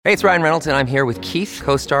Hey, it's Ryan Reynolds, and I'm here with Keith,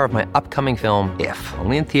 co-star of my upcoming film, If,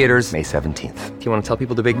 only in theaters May 17th. Do you want to tell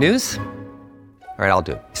people the big news? All right, I'll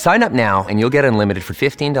do it. Sign up now and you'll get unlimited for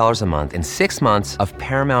 $15 a month and 6 months of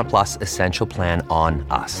Paramount Plus Essential Plan on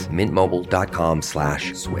us.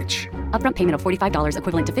 MintMobile.com/switch. Upfront payment of $45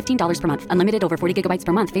 equivalent to $15 per month. Unlimited over 40 gigabytes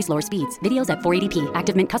per month. Face lower speeds. Videos at 480p.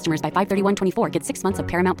 Active Mint customers by 531.24 get 6 months of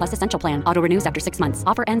Paramount Plus Essential Plan. Auto renews after 6 months.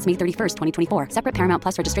 Offer ends May 31st, 2024. Separate Paramount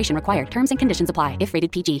Plus registration required. Terms and conditions apply if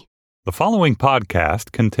rated PG. The following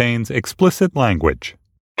podcast contains explicit language.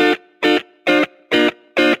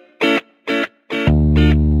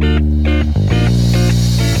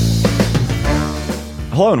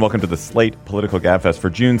 Hello and welcome to the Slate Political Gabfest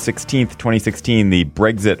for June 16th, 2016, the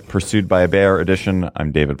Brexit Pursued by a Bear edition.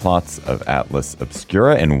 I'm David Plotz of Atlas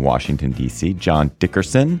Obscura in Washington, D.C. John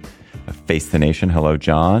Dickerson of Face the Nation, hello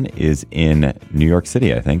John, is in New York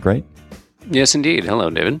City, I think, right? Yes, indeed.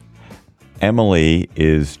 Hello, David. Emily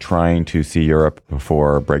is trying to see Europe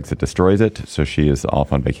before Brexit destroys it, so she is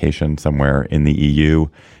off on vacation somewhere in the EU.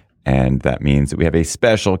 And that means that we have a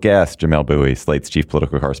special guest, Jamelle Bouie, Slate's chief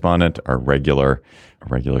political correspondent. Our regular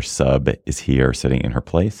sub is here sitting in her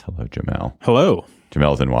place. Hello, Jamelle. Hello.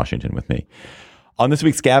 Jamelle's in Washington with me. On this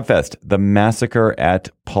week's Gabfest, the massacre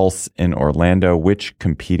at Pulse in Orlando. Which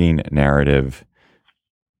competing narrative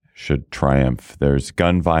should triumph? There's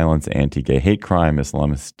gun violence, anti-gay hate crime,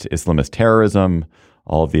 Islamist terrorism,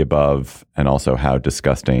 all of the above, and also how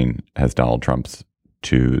disgusting has Donald Trump's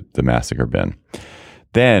to the massacre been.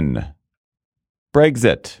 Then,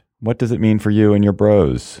 Brexit. What does it mean for you and your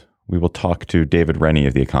bros? We will talk to David Rennie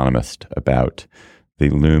of The Economist about the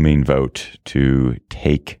looming vote to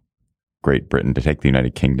take Great Britain, to take the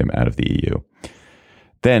United Kingdom out of the EU.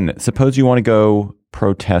 Then, suppose you want to go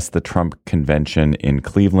protest the Trump convention in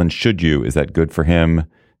Cleveland. Should you? Is that good for him?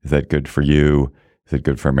 Is that good for you? Is it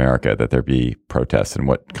good for America that there be protests? And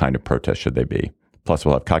what kind of protests should they be? Plus,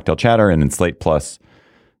 we'll have cocktail chatter, and in Slate Plus,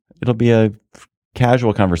 it'll be a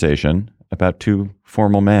casual conversation about two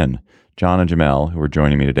formal men. John and Jamelle, who are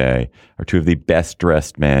joining me today, are two of the best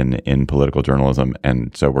dressed men in political journalism.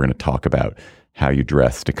 And so we're going to talk about how you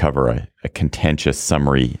dress to cover a contentious,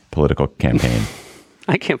 summary political campaign.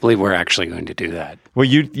 I can't believe we're actually going to do that. Well,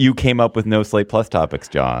 you came up with no Slate Plus topics,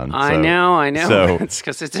 John. I know. So, it's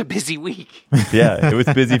because it's a busy week. Yeah, it was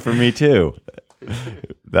busy for me too.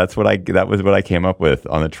 That was what I came up with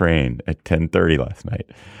on the train at 10:30 last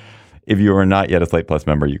night. If you are not yet a Slate Plus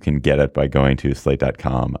member, you can get it by going to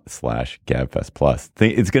slate.com/GabFestPlus.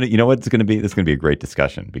 It's going to, you know what it's going to be? This is going to be a great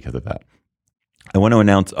discussion because of that. I want to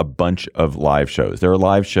announce a bunch of live shows. There are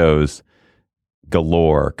live shows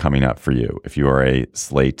galore coming up for you if you are a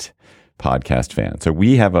Slate podcast fan. So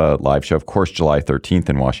we have a live show, of course, July 13th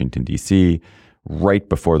in Washington, D.C., right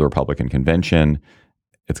before the Republican convention.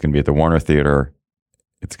 It's going to be at the Warner Theater.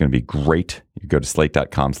 It's going to be great. You go to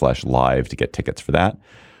slate.com/live to get tickets for that.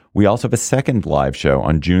 We also have a second live show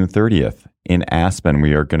on June 30th in Aspen.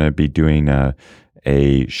 We are going to be doing a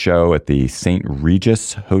show at the St.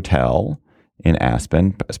 Regis Hotel in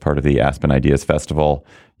Aspen as part of the Aspen Ideas Festival.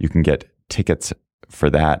 You can get tickets for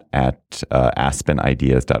that at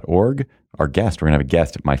aspenideas.org. Our guest, we're going to have a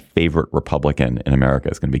guest, my favorite Republican in America,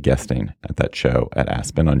 is going to be guesting at that show at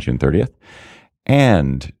Aspen on June 30th.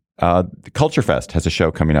 And Culture Fest has a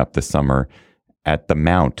show coming up this summer at the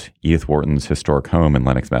Mount, Edith Wharton's historic home in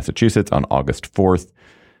Lenox, Massachusetts, on August 4th.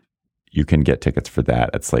 You can get tickets for that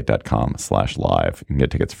at slate.com/live. You can get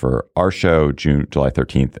tickets for our show, July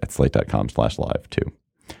 13th, at slate.com/live too.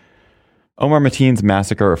 Omar Mateen's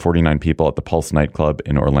massacre of 49 people at the Pulse nightclub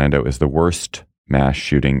in Orlando is the worst mass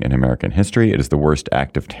shooting in American history. It is the worst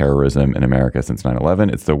act of terrorism in America since 9/11.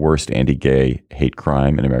 It's the worst anti-gay hate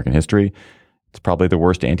crime in American history. It's probably the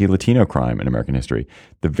worst anti-Latino crime in American history.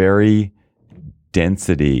 The very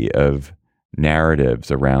density of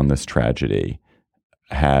narratives around this tragedy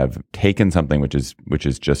have taken something which is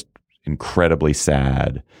just incredibly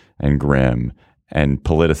sad and grim and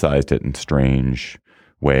politicized it in strange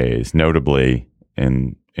ways, notably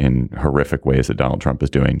in horrific ways that Donald Trump is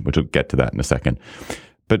doing, which we'll get to that in a second.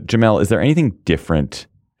 But Jamelle, is there anything different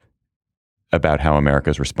about how America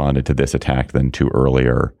has responded to this attack than to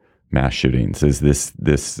earlier mass shootings? Is this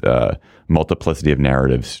multiplicity of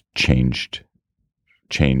narratives changed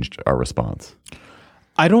our response?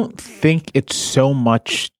 I don't think it's so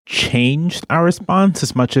much changed our response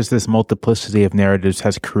as much as this multiplicity of narratives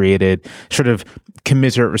has created sort of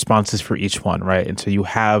commiserate responses for each one, right? And so you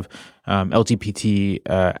have LGBT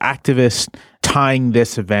activists tying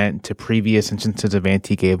this event to previous instances of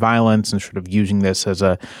anti-gay violence and sort of using this as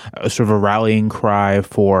a sort of a rallying cry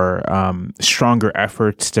for stronger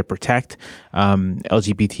efforts to protect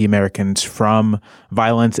LGBT Americans from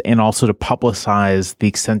violence, and also to publicize the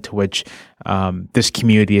extent to which this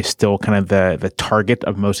community is still kind of the target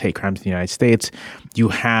of most hate crimes in the United States. You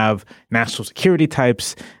have national security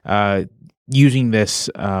types using this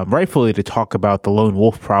rightfully to talk about the lone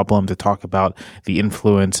wolf problem, to talk about the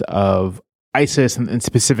influence of ISIS, and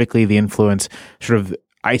specifically the influence sort of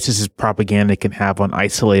ISIS's propaganda can have on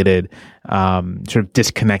isolated, sort of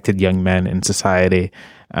disconnected young men in society.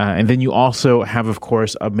 And then you also have, of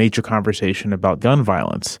course, a major conversation about gun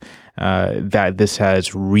violence that this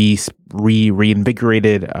has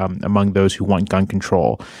reinvigorated among those who want gun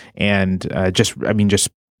control. And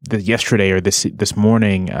yesterday or this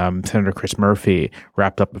morning, Senator Chris Murphy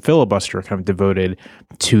wrapped up a filibuster kind of devoted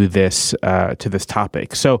to this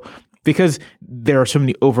topic. So, because there are so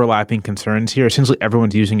many overlapping concerns here, essentially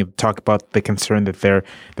everyone's using it to talk about the concern that they're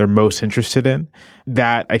most interested in.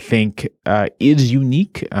 That I think is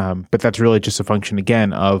unique, but that's really just a function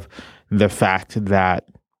again of the fact that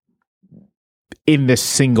in this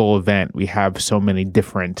single event we have so many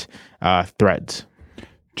different threads.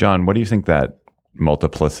 John, what do you think that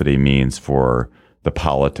multiplicity means for the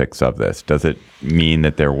politics of this? Does it mean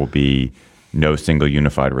that there will be no single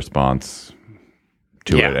unified response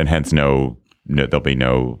to it, and hence there'll be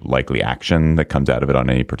no likely action that comes out of it on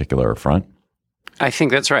any particular front? I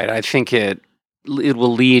think that's right. I think it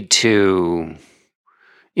will lead to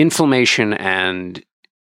inflammation and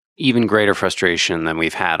even greater frustration than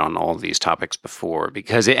we've had on all of these topics before,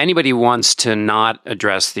 because anybody who wants to not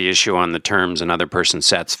address the issue on the terms another person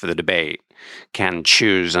sets for the debate can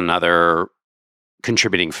choose another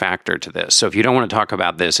contributing factor to this. So if you don't want to talk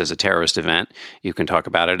about this as a terrorist event, you can talk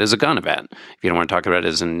about it as a gun event. If you don't want to talk about it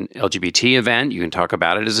as an LGBT event, you can talk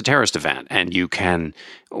about it as a terrorist event. And you can,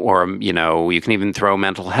 or, you can even throw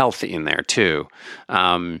mental health in there too.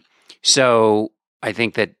 So I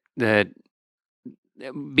think that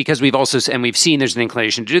because we've seen there's an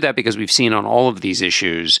inclination to do that, because we've seen on all of these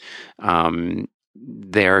issues,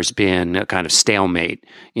 there's been a kind of stalemate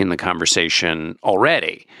in the conversation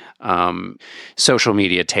already. Social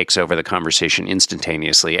media takes over the conversation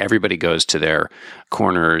instantaneously. Everybody goes to their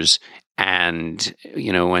corners. And,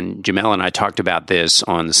 when Jamelle and I talked about this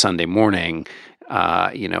on Sunday morning,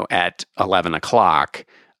 at 11 o'clock,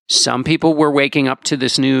 some people were waking up to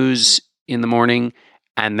this news in the morning,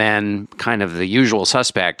 and then kind of the usual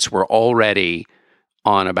suspects were already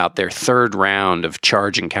on about their third round of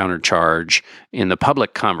charge and countercharge in the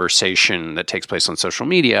public conversation that takes place on social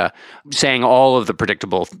media, saying all of the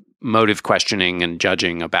predictable motive questioning and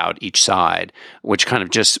judging about each side, which kind of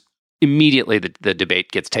just immediately the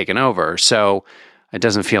debate gets taken over. So it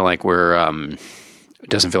doesn't feel like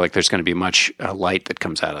there's going to be much light that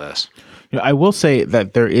comes out of this. I will say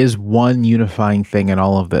that there is one unifying thing in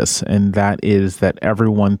all of this, and that is that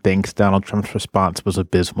everyone thinks Donald Trump's response was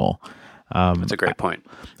abysmal. That's a great point.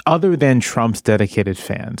 Other than Trump's dedicated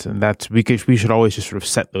fans, and that's because we should always just sort of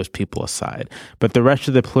set those people aside. But the rest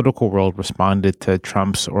of the political world responded to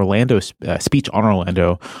Trump's speech on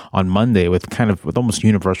Orlando on Monday with almost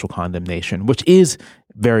universal condemnation, which is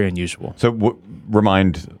very unusual. So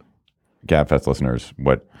remind GabFest listeners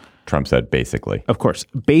what Trump said, basically. Of course.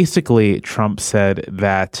 Basically, Trump said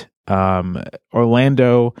that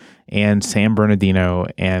Orlando and San Bernardino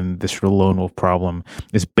and this sort of lone wolf problem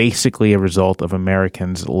is basically a result of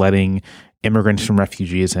Americans letting immigrants and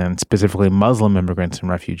refugees in, specifically Muslim immigrants and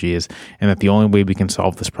refugees, and that the only way we can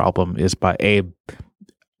solve this problem is by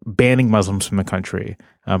banning Muslims from the country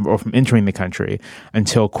or from entering the country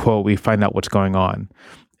until, quote, we find out what's going on.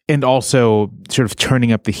 And also sort of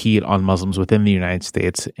turning up the heat on Muslims within the United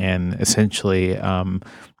States and essentially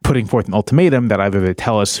putting forth an ultimatum that either they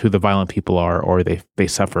tell us who the violent people are or they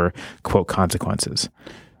suffer, quote, consequences.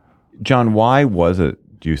 John, why was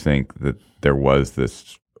it, do you think, that there was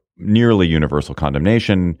this nearly universal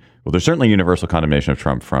condemnation? Well, there's certainly universal condemnation of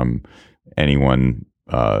Trump from anyone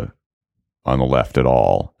on the left at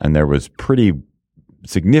all. And there was pretty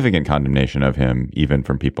significant condemnation of him even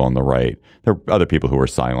from people on the right. There are other people who were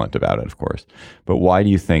silent about it, of course. But why do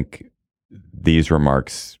you think these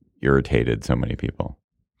remarks irritated so many people?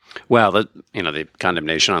 Well, the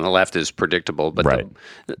condemnation on the left is predictable, but right.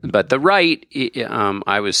 the right,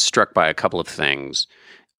 I was struck by a couple of things.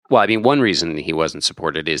 Well, I mean, one reason he wasn't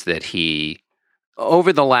supported is that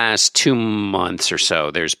over the last 2 months or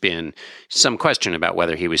so, there's been some question about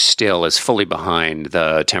whether he was still as fully behind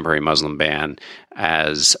the temporary Muslim ban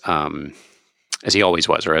as as he always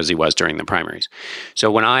was, or as he was during the primaries.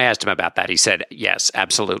 So when I asked him about that, he said, yes,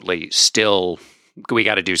 absolutely, still we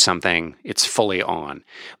got to do something. It's fully on.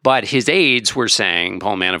 But his aides were saying,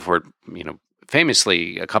 Paul Manafort,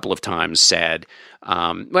 famously a couple of times said,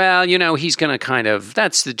 he's going to kind of,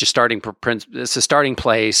 that's the starting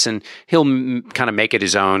place, and he'll kind of make it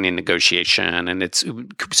his own in negotiation. And it's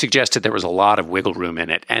suggested there was a lot of wiggle room in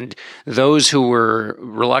it. And those who were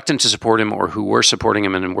reluctant to support him or who were supporting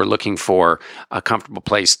him and were looking for a comfortable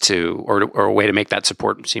place or a way to make that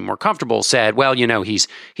support seem more comfortable said, well, he's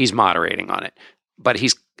moderating on it. But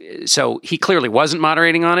so he clearly wasn't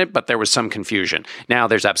moderating on it, but there was some confusion. Now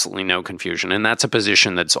there's absolutely no confusion. And that's a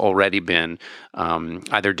position that's already been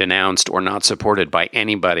either denounced or not supported by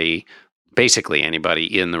anybody, basically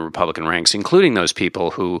anybody in the Republican ranks, including those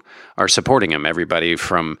people who are supporting him. Everybody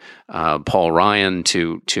from Paul Ryan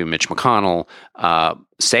to Mitch McConnell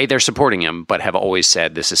say they're supporting him, but have always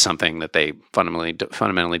said this is something that they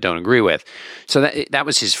fundamentally don't agree with. So that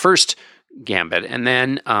was his first gambit. And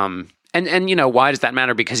then And why does that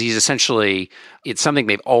matter? Because he's essentially, it's something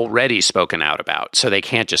they've already spoken out about, so they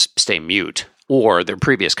can't just stay mute or their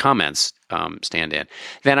previous comments stand in.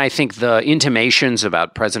 Then I think the intimations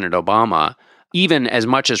about President Obama, even as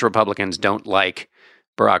much as Republicans don't like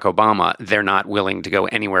Barack Obama, they're not willing to go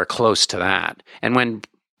anywhere close to that. And when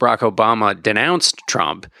Barack Obama denounced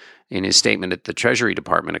Trump in his statement at the Treasury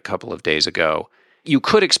Department a couple of days ago, you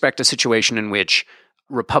could expect a situation in which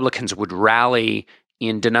Republicans would rally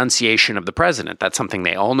in denunciation of the president. That's something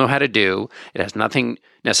they all know how to do. It has nothing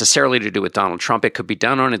necessarily to do with Donald Trump. It could be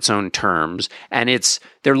done on its own terms. And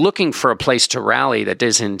they're looking for a place to rally that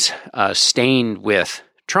isn't stained with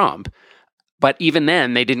Trump. But even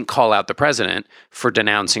then, they didn't call out the president for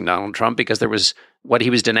denouncing Donald Trump, because what he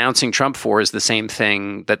was denouncing Trump for is the same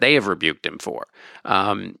thing that they have rebuked him for.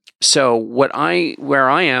 So where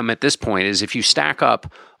I am at this point is, if you stack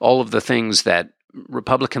up all of the things that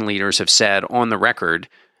Republican leaders have said on the record,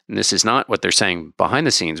 and this is not what they're saying behind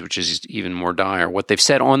the scenes, which is even more dire, what they've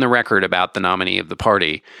said on the record about the nominee of the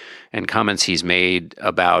party and comments he's made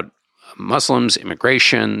about Muslims,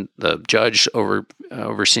 immigration, the judge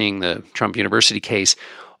overseeing the Trump University case,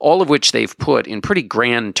 all of which they've put in pretty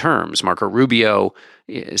grand terms. Marco Rubio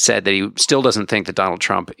said that he still doesn't think that Donald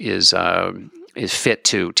Trump is fit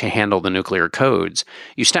to handle the nuclear codes.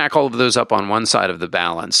 You stack all of those up on one side of the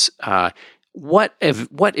balance. What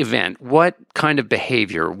event, what kind of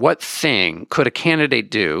behavior, what thing could a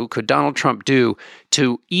candidate do, could Donald Trump do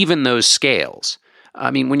to even those scales?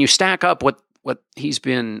 I mean, when you stack up what he's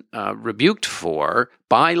been rebuked for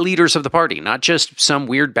by leaders of the party, not just some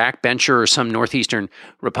weird backbencher or some Northeastern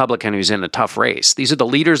Republican who's in a tough race. These are the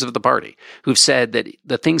leaders of the party who've said that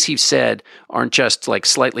the things he's said aren't just like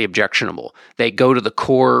slightly objectionable. They go to the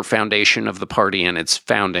core foundation of the party and its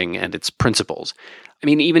founding and its principles. I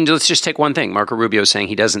mean, even let's just take one thing. Marco Rubio saying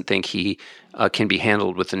he doesn't think he can be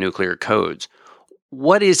handled with the nuclear codes.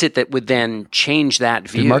 What is it that would then change that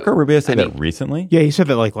view? Did Marco Rubio say that recently? Yeah, he said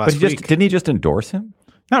that like last week. Didn't he just endorse him?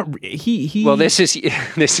 Not he. Well, this is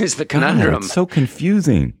the conundrum. God, it's so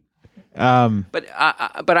confusing. But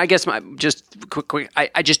I guess just quick.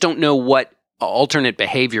 I just don't know what alternate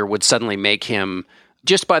behavior would suddenly make him,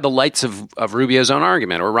 just by the lights of Rubio's own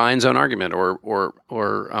argument or Ryan's own argument or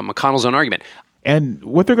McConnell's own argument. And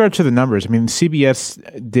with regard to the numbers, I mean,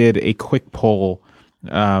 CBS did a quick poll,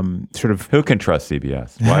 sort of. Who can trust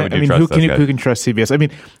CBS? Why would you trust those guys? Who can trust CBS? I mean,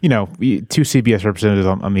 two CBS representatives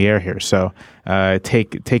on the air here, so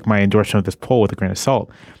take my endorsement of this poll with a grain of salt.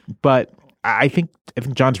 But I think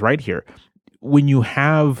John's right here. When you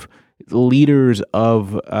have leaders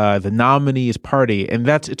of the nominee's party, and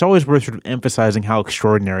it's always worth sort of emphasizing how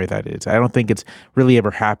extraordinary that is. I don't think it's really ever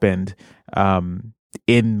happened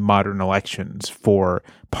in modern elections for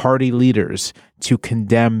party leaders to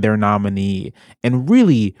condemn their nominee. And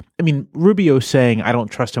really, I mean, Rubio saying, I don't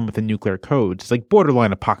trust him with the nuclear codes, it's like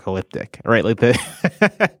borderline apocalyptic, right? Like the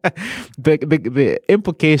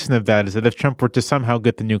implication of that is that if Trump were to somehow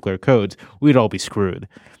get the nuclear codes, we'd all be screwed.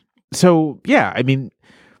 So, yeah, I mean,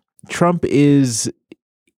 Trump is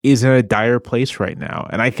in a dire place right now.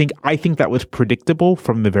 And I think that was predictable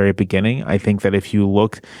from the very beginning. I think that if you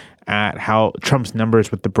looked at how Trump's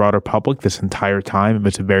numbers with the broader public this entire time, it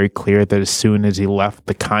was very clear that as soon as he left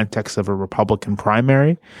the context of a Republican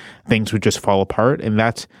primary, things would just fall apart. And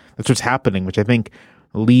that's what's happening, which I think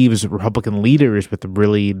leaves Republican leaders with a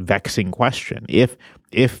really vexing question. If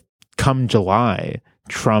come July,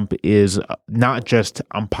 Trump is not just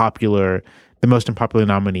unpopular, the most unpopular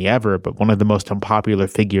nominee ever, but one of the most unpopular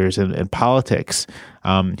figures in politics,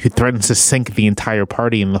 who threatens to sink the entire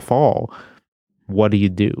party in the fall, what do you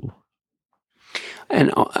do?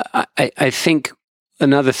 And I think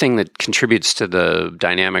another thing that contributes to the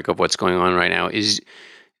dynamic of what's going on right now is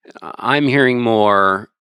I'm hearing more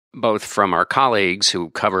both from our colleagues who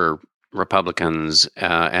cover Republicans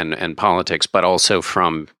and politics, but also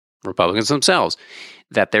from Republicans themselves,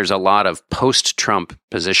 that there's a lot of post-Trump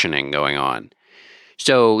positioning going on.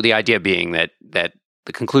 So the idea being that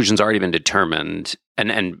the conclusion's already been determined,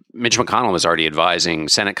 and Mitch McConnell was already advising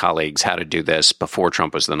Senate colleagues how to do this before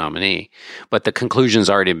Trump was the nominee. But the conclusion's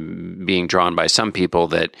already being drawn by some people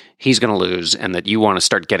that he's going to lose, and that you want to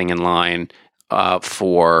start getting in line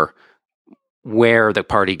for where the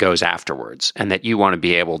party goes afterwards, and that you want to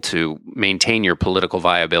be able to maintain your political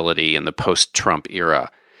viability in the post-Trump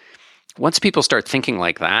era. Once people start thinking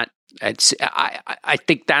like that, I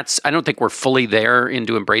think I don't think we're fully there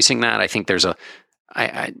into embracing that. I think there's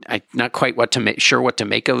I'm not quite sure what to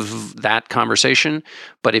make of that conversation,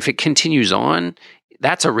 but if it continues on,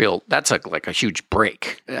 that's like a huge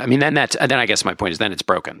break. I mean, then I guess my point is then it's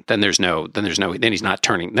broken. Then he's not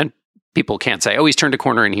turning. Then people can't say, oh, he's turned a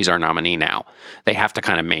corner and he's our nominee now. They have to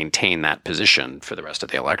kind of maintain that position for the rest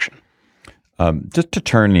of the election. Just to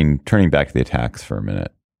turning back to the attacks for a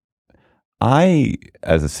minute. I,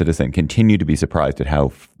 as a citizen, continue to be surprised at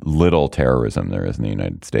how little terrorism there is in the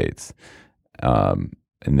United States. And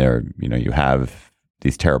there, you have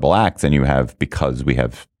these terrible acts, and you have, because we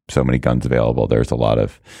have so many guns available, there are a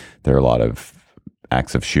lot of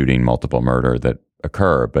acts of shooting, multiple murder that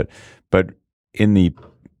occur. But in the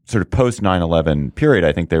sort of post 9/11 period,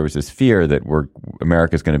 I think there was this fear that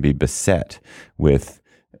America is going to be beset with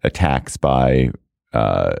attacks by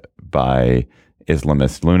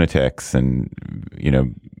Islamist lunatics and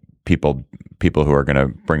people who are going to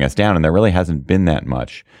bring us down, and there really hasn't been that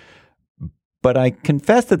much. But I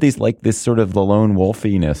confess that this sort of the lone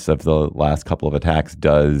wolfiness of the last couple of attacks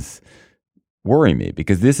does worry me,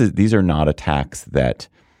 because these are not attacks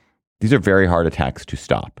these are very hard attacks to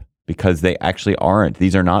stop, because they actually aren't.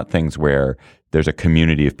 These are not things where there's a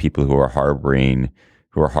community of people who are harboring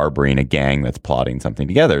a gang that's plotting something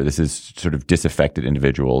together. This is sort of disaffected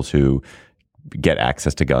individuals who get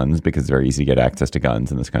access to guns, because it's very easy to get access to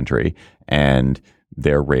guns in this country, and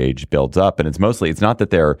their rage builds up. And it's not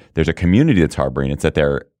that there's a community that's harboring, it's that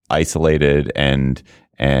they're isolated and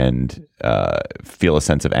feel a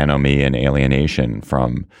sense of anomie and alienation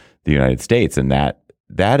from the United States. And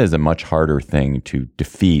that is a much harder thing to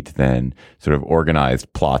defeat than sort of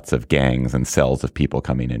organized plots of gangs and cells of people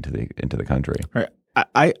coming into the country. Right.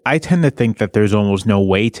 I tend to think that there's almost no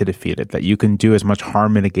way to defeat it, that you can do as much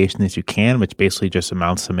harm mitigation as you can, which basically just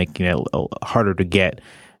amounts to making it harder to get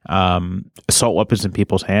assault weapons in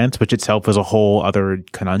people's hands, which itself is a whole other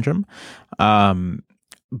conundrum.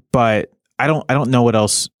 But I don't know what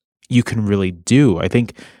else you can really do. I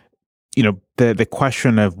think, the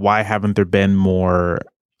question of why haven't there been more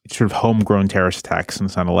sort of homegrown terrorist attacks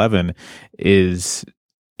since 9/11 is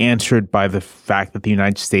answered by the fact that the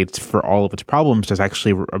United States, for all of its problems, does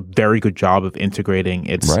actually a very good job of integrating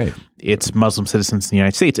its Muslim citizens in the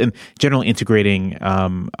United States, and generally integrating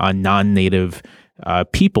non-native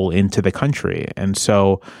people into the country. And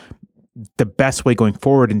so the best way going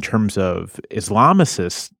forward in terms of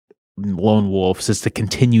Islamicist lone wolves is to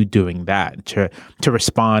continue doing that, to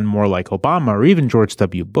respond more like Obama or even George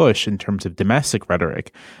W. Bush in terms of domestic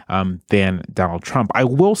rhetoric than Donald Trump. I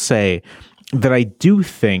will say that I do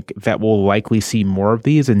think that we'll likely see more of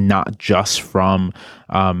these, and not just from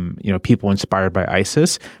people inspired by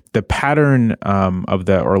ISIS. The pattern of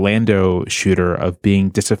the Orlando shooter of being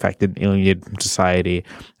disaffected and alienated from society,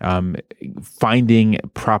 finding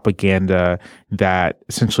propaganda that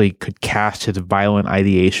essentially could cast his violent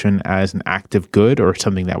ideation as an act of good or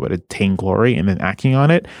something that would attain glory, and then acting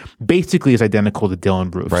on it, basically is identical to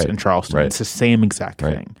Dylan Roofs in Charleston. It's the same exact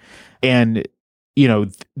thing. And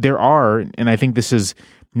there are, and I think this is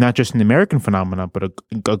not just an American phenomenon, but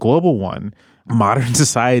a global one. Modern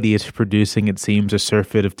society is producing, it seems, a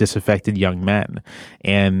surfeit of disaffected young men.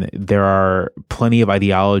 And there are plenty of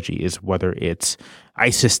ideologies, whether it's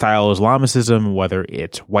ISIS-style Islamicism, whether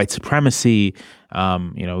it's white supremacy,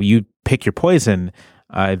 you pick your poison,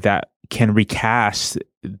 that can recast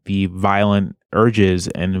the violent urges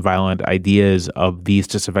and violent ideas of these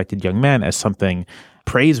disaffected young men as something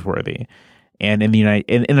praiseworthy. And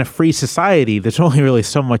in a free society, there's only really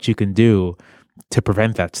so much you can do to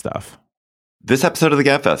prevent that stuff. This episode of the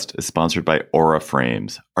Gabfest is sponsored by Aura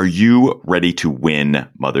Frames. Are you ready to win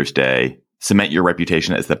Mother's Day? Cement your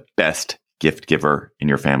reputation as the best gift giver in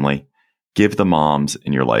your family? Give the moms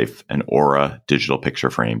in your life an Aura digital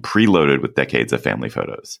picture frame preloaded with decades of family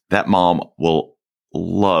photos. That mom will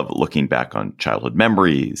love looking back on childhood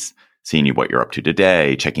memories, seeing what you're up to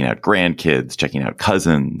today, checking out grandkids, checking out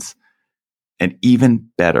cousins. And even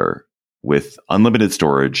better, with unlimited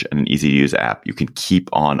storage and an easy-to-use app, you can keep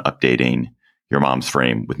on updating your mom's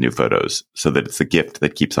frame with new photos so that it's a gift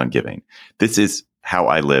that keeps on giving. This is how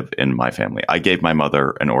I live in my family. I gave my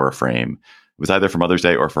mother an Aura frame. It was either for Mother's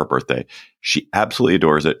Day or for her birthday. She absolutely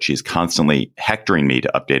adores it. She's constantly hectoring me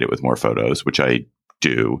to update it with more photos, which I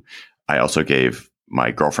do. I also gave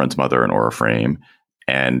my girlfriend's mother an Aura frame,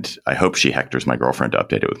 and I hope she hectors my girlfriend to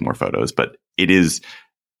update it with more photos. But it is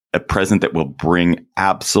a present that will bring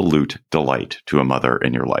absolute delight to a mother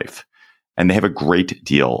in your life. And they have a great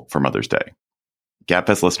deal for Mother's Day.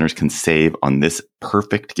 GabFest listeners can save on this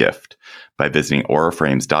perfect gift by visiting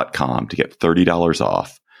auraframes.com to get $30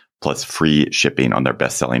 off plus free shipping on their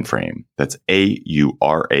best-selling frame. That's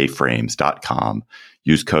auraframes.com.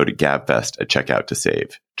 Use code GabFest at checkout to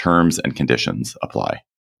save. Terms and conditions apply.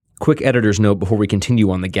 Quick editor's note before we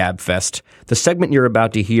continue on the GabFest. The segment you're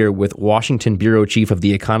about to hear with Washington bureau chief of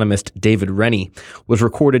The Economist, David Rennie, was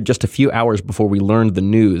recorded just a few hours before we learned the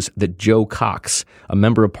news that Jo Cox, a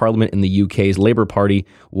member of parliament in the UK's Labour Party,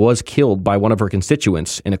 was killed by one of her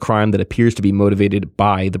constituents in a crime that appears to be motivated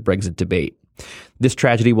by the Brexit debate. This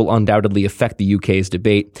tragedy will undoubtedly affect the UK's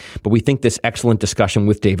debate, but we think this excellent discussion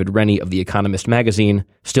with David Rennie of The Economist magazine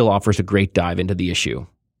still offers a great dive into the issue.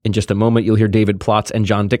 In just a moment, you'll hear David Plotz and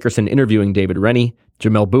John Dickerson interviewing David Rennie.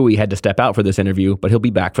 Jamel Bowie had to step out for this interview, but he'll be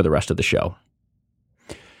back for the rest of the show.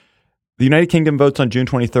 The United Kingdom votes on June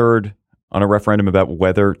 23rd on a referendum about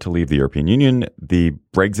whether to leave the European Union. The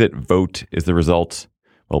Brexit vote is the result.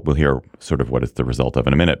 Well, we'll hear sort of what it's the result of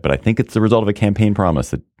in a minute, but I think it's the result of a campaign promise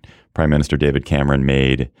that Prime Minister David Cameron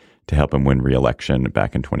made to help him win re-election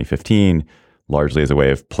back in 2015, largely as a way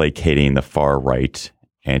of placating the far-right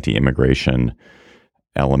anti-immigration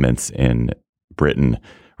elements in Britain.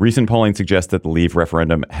 Recent polling suggests that the Leave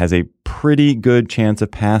referendum has a pretty good chance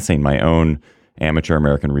of passing. My own amateur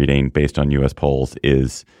American reading based on U.S. polls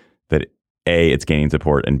is that A, it's gaining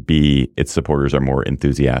support, and B, its supporters are more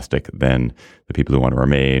enthusiastic than the people who want to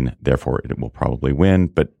remain. Therefore, it will probably win.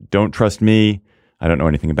 But don't trust me. I don't know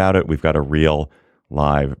anything about it. We've got a real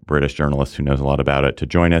live British journalist who knows a lot about it to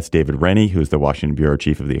join us, David Rennie, who's the Washington bureau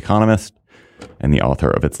chief of The Economist and the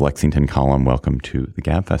author of its Lexington column. Welcome to the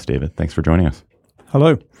GabFest, David. Thanks for joining us.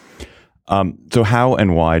 Hello. So how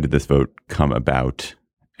and why did this vote come about,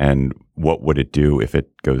 and what would it do if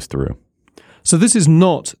it goes through? So this is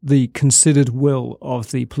not the considered will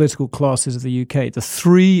of the political classes of the UK. The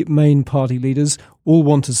three main party leaders all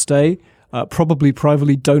want to stay, probably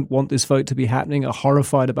privately don't want this vote to be happening, are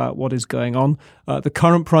horrified about what is going on. The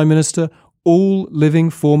current Prime Minister, all living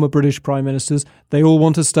former British Prime Ministers, they all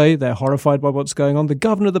want to stay. They're horrified by what's going on. The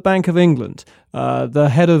Governor of the Bank of England, the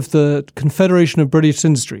head of the Confederation of British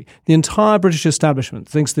Industry, the entire British establishment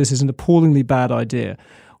thinks this is an appallingly bad idea.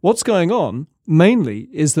 What's going on, mainly,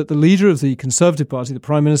 is that the leader of the Conservative Party, the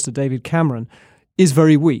Prime Minister, David Cameron, is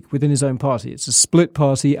very weak within his own party. It's a split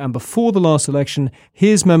party, and before the last election,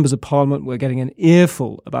 his members of parliament were getting an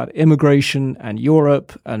earful about immigration and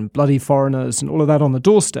Europe and bloody foreigners and all of that on the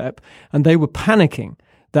doorstep, and they were panicking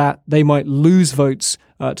that they might lose votes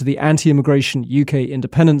to the anti-immigration UK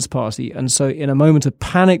Independence Party. And so in a moment of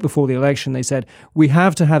panic before the election, they said, we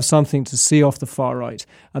have to have something to see off the far right.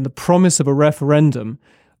 And the promise of a referendum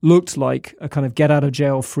looked like a kind of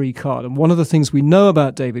get-out-of-jail-free card. And one of the things we know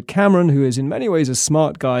about David Cameron, who is in many ways a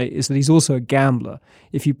smart guy, is that he's also a gambler.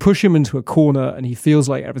 If you push him into a corner and he feels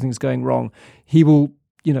like everything's going wrong, he will,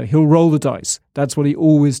 he'll roll the dice. That's what he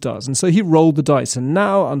always does. And so he rolled the dice. And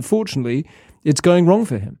now, unfortunately, it's going wrong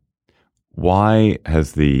for him. Why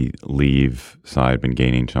has the Leave side been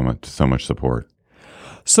gaining so much support?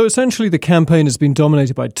 So essentially, the campaign has been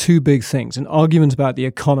dominated by two big things: an argument about the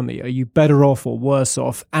economy, are you better off or worse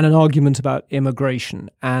off, and an argument about immigration.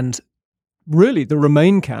 And really, the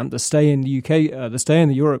Remain camp, the Stay in the UK, the Stay in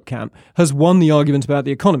the Europe camp, has won the argument about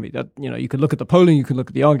the economy. That, you could look at the polling, you could look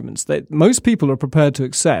at the arguments. Most people are prepared to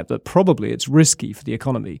accept that probably it's risky for the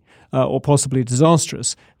economy, or possibly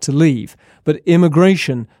disastrous, to leave. But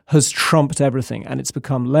immigration has trumped everything, and it's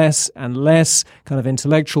become less and less kind of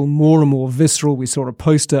intellectual, more and more visceral. We saw a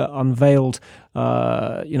poster unveiled,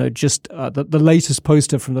 the latest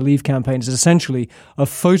poster from the Leave campaign is essentially a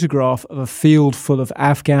photograph of a field full of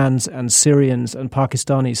Afghans and Syrians and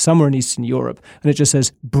Pakistanis somewhere in Eastern Europe, and it just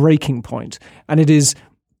says breaking point. And it is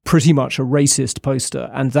pretty much a racist poster,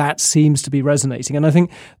 and that seems to be resonating. And I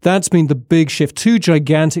think that's been the big shift. Two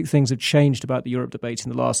gigantic things have changed about the Europe debate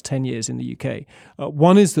in the last 10 years in the UK.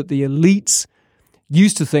 One is that the elites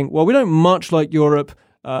used to think, well, we don't much like Europe,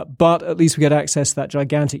 but at least we get access to that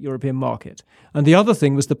gigantic European market. And the other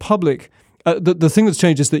thing was the public the thing that's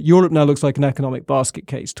changed is that Europe now looks like an economic basket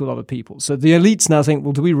case to a lot of people. So the elites now think,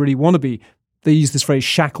 well, do we really want to be, they use this phrase,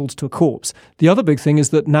 shackled to a corpse. The other big thing is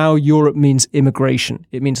that now Europe means immigration.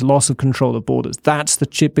 It means loss of control of borders. That's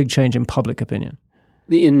the big change in public opinion.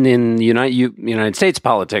 In United States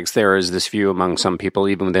politics, there is this view among some people,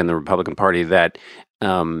 even within the Republican Party, that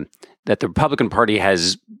that the Republican Party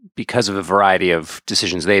has, because of a variety of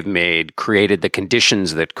decisions they've made, created the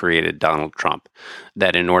conditions that created Donald Trump.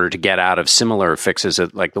 That in order to get out of similar fixes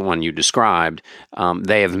like the one you described,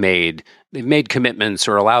 they've made commitments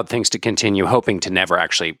or allowed things to continue, hoping to never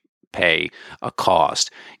actually pay a cost.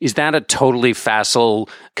 Is that a totally facile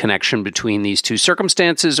connection between these two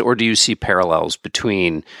circumstances, or do you see parallels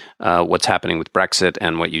between what's happening with Brexit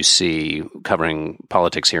and what you see covering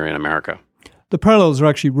politics here in America? The parallels are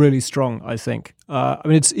actually really strong, I think.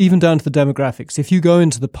 It's even down to the demographics. If you go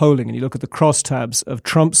into the polling and you look at the crosstabs of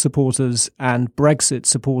Trump supporters and Brexit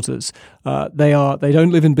supporters, they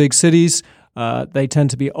don't live in big cities. They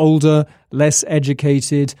tend to be older, less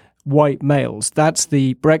educated, white males. That's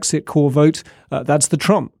the Brexit core vote. That's the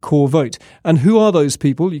Trump core vote. And who are those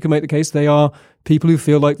people? You can make the case they are people who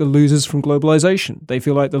feel like the losers from globalization. They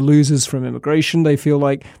feel like the losers from immigration. They feel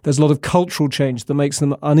like there's a lot of cultural change that makes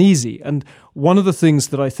them uneasy. And one of the things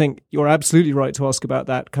that I think you're absolutely right to ask about,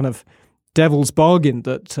 that kind of devil's bargain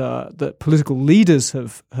that political leaders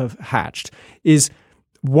have hatched, is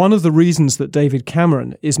one of the reasons that David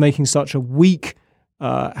Cameron is making such a weak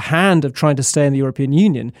hand of trying to stay in the European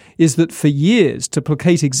Union is that for years, to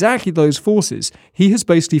placate exactly those forces, he has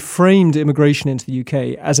basically framed immigration into the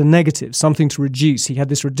UK as a negative, something to reduce. He had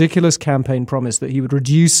this ridiculous campaign promise that he would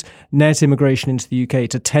reduce net immigration into the UK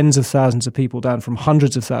to tens of thousands of people, down from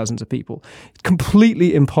hundreds of thousands of people.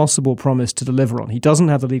 Completely impossible promise to deliver on. He doesn't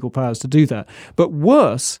have the legal powers to do that. But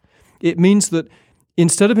worse, it means that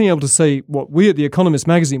instead of being able to say what we at The Economist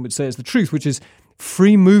magazine would say is the truth, which is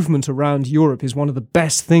free movement around Europe is one of the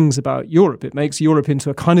best things about Europe. It makes Europe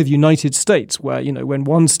into a kind of United States where, when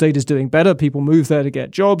one state is doing better, people move there to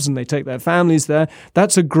get jobs and they take their families there.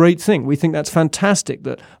 That's a great thing. We think that's fantastic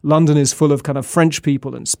that London is full of kind of French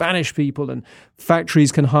people and Spanish people and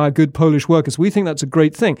factories can hire good Polish workers. We think that's a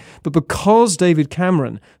great thing. But because David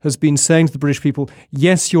Cameron has been saying to the British people,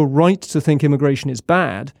 yes, you're right to think immigration is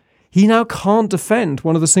bad, he now can't defend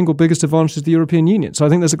one of the single biggest advantages of the European Union. So I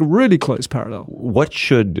think there's a really close parallel. What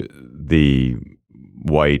should the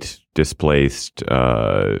white, displaced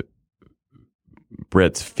Brits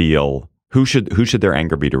feel? Who should their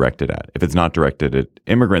anger be directed at? If it's not directed at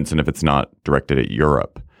immigrants and if it's not directed at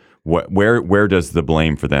Europe, where does the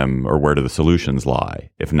blame for them, or where do the solutions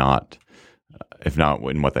lie, if not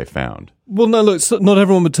in what they found? Well, no, look, not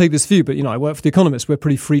everyone would take this view, but, I work for The Economist. We're a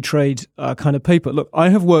pretty free trade kind of paper. Look, I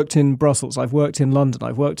have worked in Brussels. I've worked in London.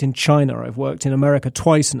 I've worked in China. I've worked in America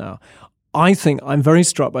twice now. I think I'm very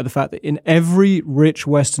struck by the fact that in every rich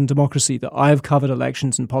Western democracy that I have covered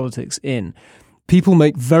elections and politics in, people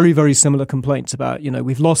make very, very similar complaints about,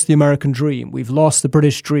 we've lost the American dream, we've lost the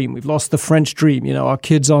British dream, we've lost the French dream, our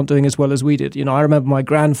kids aren't doing as well as we did. I remember my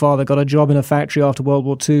grandfather got a job in a factory after World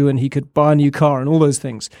War II and he could buy a new car and all those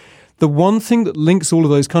things. The one thing that links all of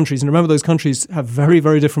those countries, and remember those countries have very,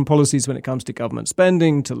 very different policies when it comes to government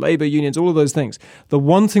spending, to labor unions, all of those things. The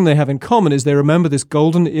one thing they have in common is they remember this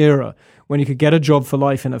golden era when you could get a job for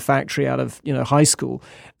life in a factory out of, high school.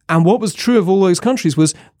 And what was true of all those countries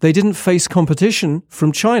was they didn't face competition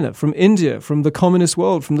from China, from India, from the communist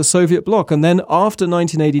world, from the Soviet bloc. And then after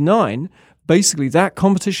 1989, basically that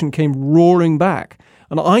competition came roaring back.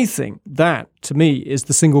 And I think that, to me, is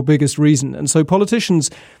the single biggest reason. And so politicians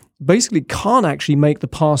basically can't actually make the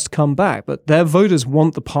past come back, but their voters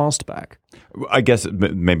want the past back. I guess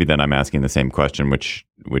maybe then I'm asking the same question, which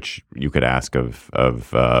you could ask of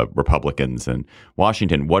Republicans in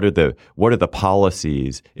Washington. What are the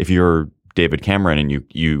policies? If you're David Cameron and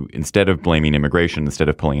you instead of blaming immigration, instead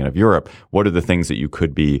of pulling out of Europe, what are the things that you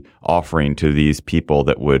could be offering to these people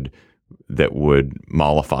that would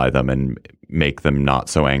mollify them and make them not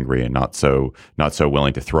so angry and not so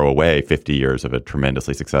willing to throw away 50 years of a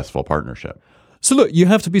tremendously successful partnership? So look, you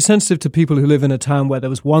have to be sensitive to people who live in a town where there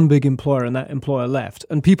was one big employer and that employer left.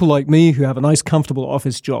 And people like me who have a nice, comfortable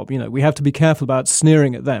office job, we have to be careful about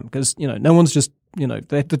sneering at them because, no one's just,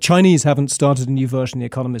 the Chinese haven't started a new version of The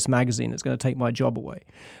Economist magazine that's going to take my job away.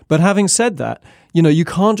 But having said that, you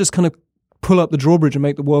can't just kind of pull up the drawbridge and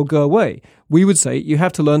make the world go away. We would say you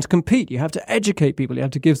have to learn to compete. You have to educate people. You have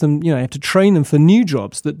to give them, you have to train them for new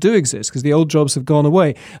jobs that do exist because the old jobs have gone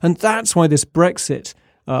away. And that's why this Brexit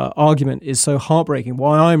argument is so heartbreaking,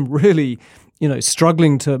 why I'm really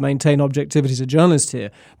struggling to maintain objectivity as a journalist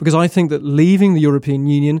here, because I think that leaving the European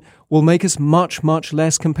Union will make us much, much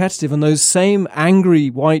less competitive. And those same angry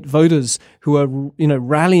white voters who are,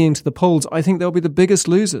 rallying to the polls, I think they'll be the biggest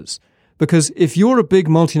losers. Because if you're a big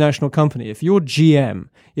multinational company, if you're GM,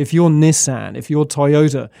 if you're Nissan, if you're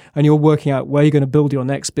Toyota, and you're working out where you're going to build your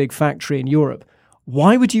next big factory in Europe,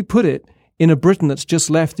 why would you put it in a Britain that's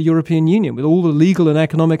just left the European Union with all the legal and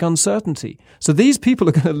economic uncertainty? So these people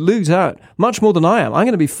are going to lose out much more than I am. I'm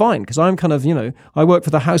going to be fine because I'm kind of, I work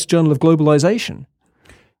for the House Journal of Globalization.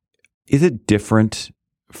 Is it different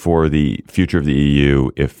for the future of the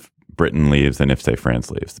EU if Britain leaves than if, say,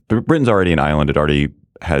 France leaves? Britain's already an island. It already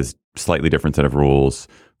has slightly different set of rules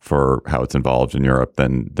for how it's involved in Europe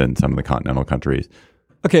than some of the continental countries.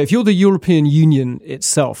 Okay, if you're the European Union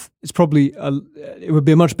itself, it's probably it would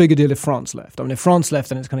be a much bigger deal if France left. I mean, if France left,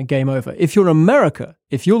 then it's kind of game over. If you're America,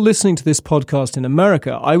 if you're listening to this podcast in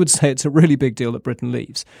America, I would say it's a really big deal that Britain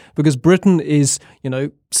leaves, because Britain is,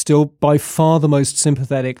 still by far the most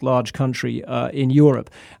sympathetic large country in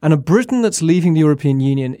Europe. And a Britain that's leaving the European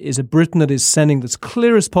Union is a Britain that is sending the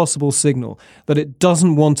clearest possible signal that it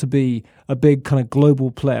doesn't want to be a big kind of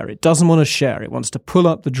global player. It doesn't want to share. It wants to pull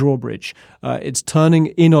up the drawbridge. It's turning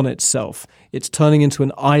in on itself. It's turning into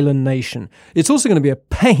an island nation. It's also going to be a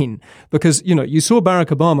pain because, you saw Barack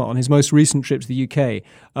Obama on his most recent trip to the UK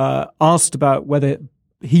asked about whether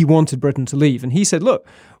he wanted Britain to leave. And he said, look,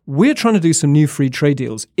 we're trying to do some new free trade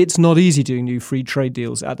deals. It's not easy doing new free trade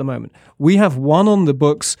deals at the moment. We have one on the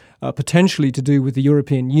books potentially to do with the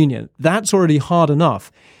European Union. That's already hard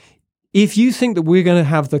enough. If you think that we're going to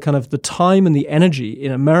have the time and the energy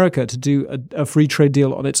in America to do a free trade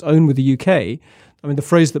deal on its own with the UK, I mean, the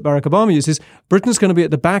phrase that Barack Obama uses, Britain's going to be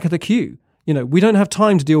at the back of the queue. We don't have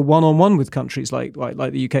time to deal one-on-one with countries like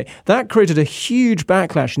the UK. That created a huge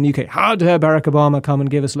backlash in the UK. How dare Barack Obama come and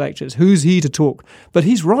give us lectures? Who's he to talk? But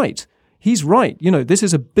he's right. He's right. This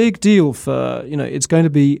is a big deal for, it's going to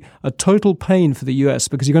be a total pain for the US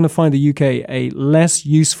because you're going to find the UK a less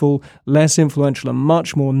useful, less influential, and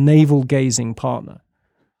much more navel-gazing partner.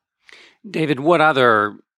 David,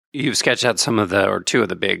 you've sketched out two of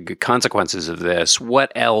the big consequences of this.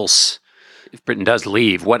 What else, if Britain does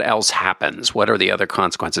leave, what else happens? What are the other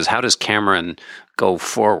consequences? How does Cameron go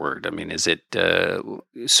forward? I mean, is it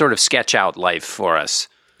sort of sketch out life for us?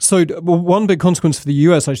 So one big consequence for the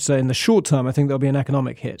US, I should say, in the short term, I think there'll be an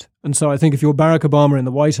economic hit. And so I think if you're Barack Obama in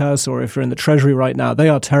the White House or if you're in the Treasury right now, they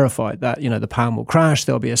are terrified that, the pound will crash.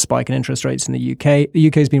 There'll be a spike in interest rates in the UK. The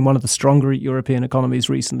UK has been one of the stronger European economies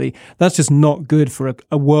recently. That's just not good for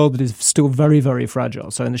a world that is still very, very fragile.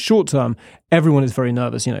 So in the short term, everyone is very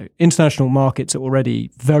nervous. International markets are already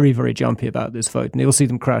very, very jumpy about this vote, and you'll see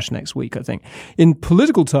them crash next week, I think. In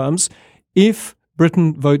political terms, if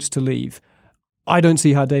Britain votes to leave, I don't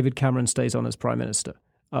see how David Cameron stays on as Prime Minister.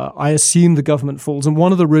 I assume the government falls. And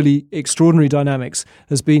one of the really extraordinary dynamics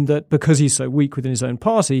has been that because he's so weak within his own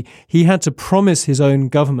party, he had to promise his own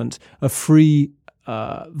government a free,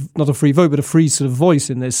 not a free vote, but a free sort of voice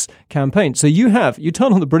in this campaign. So you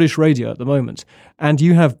turn on the British radio at the moment, and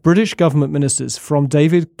you have British government ministers from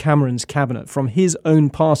David Cameron's cabinet, from his own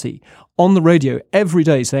party, on the radio every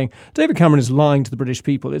day saying, David Cameron is lying to the British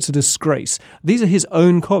people. It's a disgrace. These are his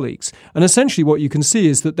own colleagues. And essentially what you can see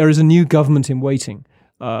is that there is a new government in waiting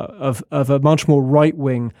of a much more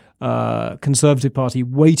right-wing Conservative Party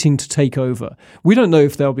waiting to take over. We don't know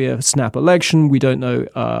if there'll be a snap election. We don't know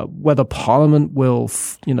whether Parliament will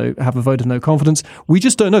have a vote of no confidence. We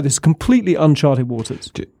just don't know. This is completely uncharted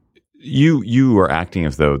waters. You are acting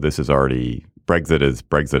as though this is already Brexit is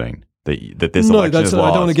Brexiting. That this election is lost. I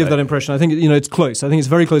don't want to give that impression. I think it's close. I think it's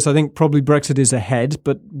very close. I think probably Brexit is ahead,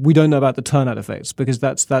 but we don't know about the turnout effects because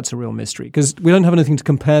that's a real mystery. Because we don't have anything to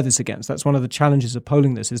compare this against. That's one of the challenges of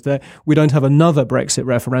polling this, is that we don't have another Brexit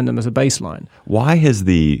referendum as a baseline. Why has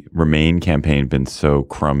the Remain campaign been so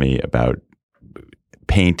crummy about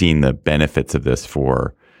painting the benefits of this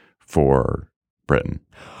for Britain?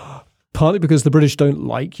 Partly because the British don't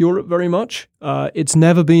like Europe very much. It's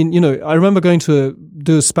never been, I remember going to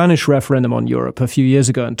do a Spanish referendum on Europe a few years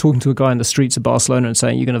ago and talking to a guy in the streets of Barcelona and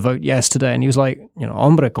saying, you're going to vote yes today. And he was like,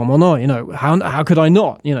 hombre, como no? How could I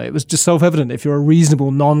not? It was just self-evident. If you're a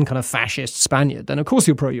reasonable, kind of fascist Spaniard, then of course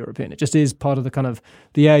you're pro-European. It just is part of the kind of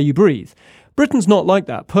the air you breathe. Britain's not like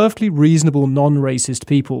that. Perfectly reasonable, non-racist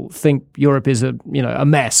people think Europe is a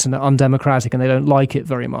mess and undemocratic, and they don't like it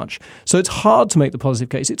very much. So it's hard to make the positive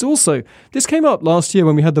case. It's also, this came up last year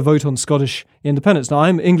when we had the vote on Scottish independence. Now,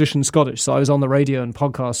 I'm English and Scottish, so I was on the radio and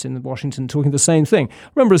podcast in Washington talking the same thing. I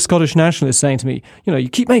remember a Scottish nationalist saying to me, you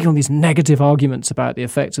keep making all these negative arguments about the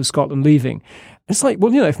effects of Scotland leaving. And it's like,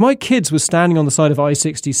 well, if my kids were standing on the side of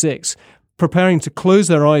I-66 preparing to close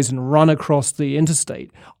their eyes and run across the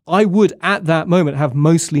interstate, I would at that moment have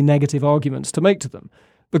mostly negative arguments to make to them,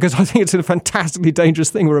 because I think it's a fantastically dangerous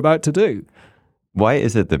thing we're about to do. Why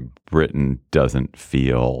is it that Britain doesn't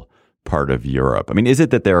feel part of Europe? I mean, is it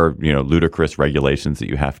that there are, ludicrous regulations that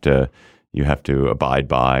you have to abide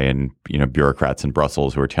by, and, bureaucrats in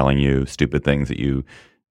Brussels who are telling you stupid things that you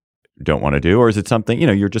don't want to do? Or is it something,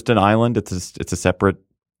 you're just an island, it's a separate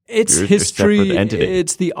It's history,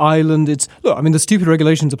 it's the island, the stupid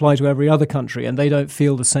regulations apply to every other country and they don't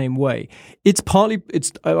feel the same way.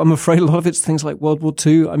 I'm afraid a lot of it's things like World War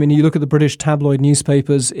II. I mean, you look at the British tabloid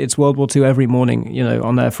newspapers, it's World War II every morning,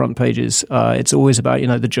 on their front pages. It's always about,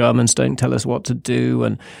 the Germans don't tell us what to do,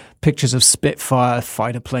 and pictures of Spitfire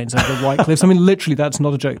fighter planes over the White Cliffs. I mean, literally, that's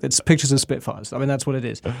not a joke. It's pictures of Spitfires. I mean, that's what it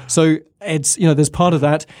is. So it's, there's part of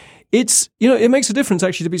that. It's, it makes a difference,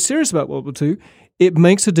 actually, to be serious about World War II. It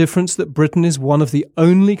makes a difference that Britain is one of the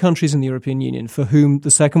only countries in the European Union for whom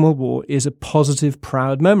the Second World War is a positive,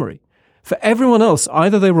 proud memory. For everyone else,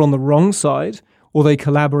 either they were on the wrong side, or they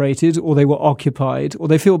collaborated, or they were occupied, or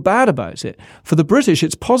they feel bad about it. For the British,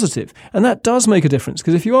 it's positive. And that does make a difference,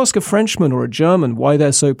 because if you ask a Frenchman or a German why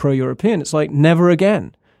they're so pro-European, it's like, never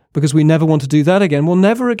again, because we never want to do that again. Well,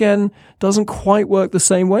 never again doesn't quite work the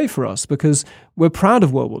same way for us, because we're proud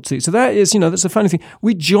of World War II. So that is, that's a funny thing.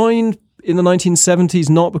 We joined in the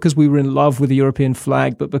 1970s, not because we were in love with the European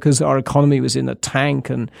flag, but because our economy was in a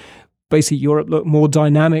tank and basically Europe looked more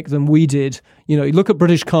dynamic than we did. You look at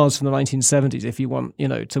British cars from the 1970s if you want,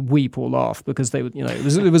 to weep or laugh, because they would, it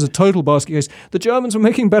was a total basket case. The Germans were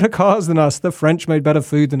making better cars than us. The French made better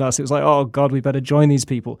food than us. It was like, oh God, we better join these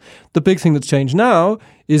people. The big thing that's changed now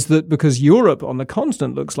is that because Europe on the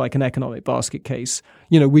continent looks like an economic basket case,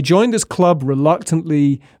 we joined this club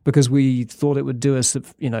reluctantly because we thought it would do us,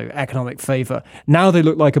 economic favor. Now they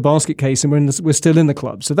look like a basket case and we're still in the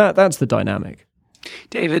club. So that's the dynamic.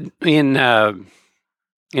 David, in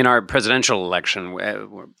our presidential election,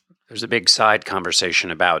 there's a big side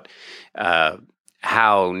conversation about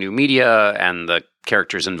how new media and the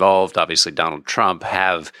characters involved, obviously Donald Trump,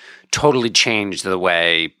 have totally changed the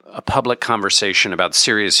way a public conversation about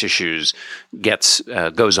serious issues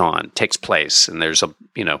goes on, takes place. And there's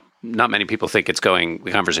not many people think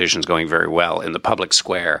the conversation's going very well in the public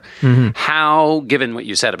square. Mm-hmm. How, given what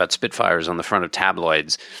you said about Spitfires on the front of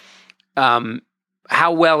tabloids,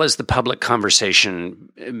 how well has the public conversation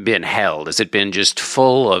been held? Has it been just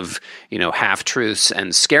full of, half-truths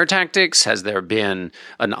and scare tactics? Has there been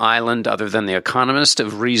an island other than The Economist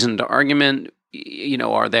of reasoned argument?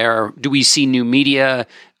 Do we see new media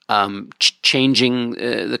changing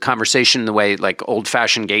the conversation in the way like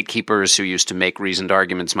old-fashioned gatekeepers who used to make reasoned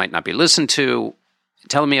arguments might not be listened to?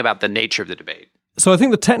 Tell me about the nature of the debate. So I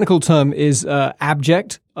think the technical term is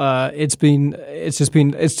abject. It's just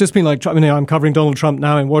been like, I'm covering Donald Trump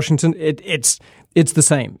now in Washington. It's the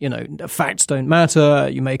same. Facts don't matter.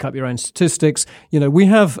 You make up your own statistics. We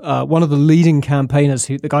have one of the leading campaigners,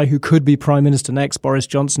 the guy who could be Prime Minister next, Boris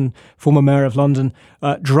Johnson, former Mayor of London,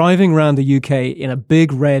 driving around the UK in a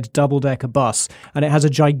big red double-decker bus. And it has a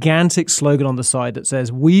gigantic slogan on the side that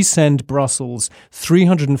says, "We send Brussels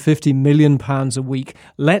 £350 million a week.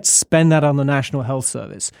 Let's spend that on the National Health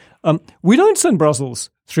Service." We don't send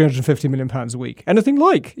Brussels £350 million a week. Anything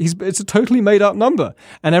like. It's a totally made-up number.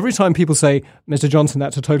 And every time people say, "Mr. Johnson,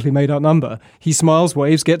 that's a totally made-up number," he smiles,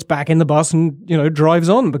 waves, gets back in the bus and, drives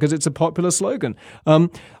on because it's a popular slogan.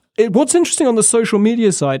 What's interesting on the social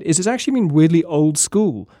media side is it's actually been weirdly old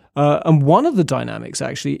school. And one of the dynamics,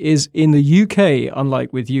 actually, is in the UK,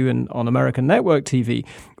 unlike with you and on American network TV,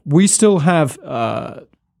 we still have the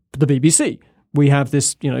BBC. We have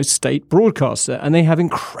this, state broadcaster, and they have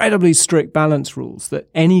incredibly strict balance rules that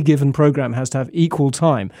any given program has to have equal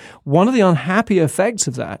time. One of the unhappy effects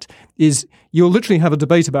of that is you'll literally have a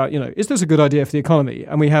debate about, is this a good idea for the economy?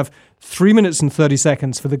 And we have 3 minutes and 30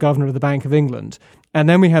 seconds for the governor of the Bank of England. And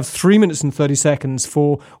then we have 3 minutes and 30 seconds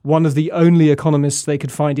for one of the only economists they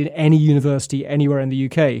could find in any university anywhere in the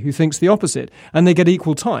UK who thinks the opposite. And they get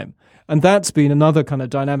equal time. And that's been another kind of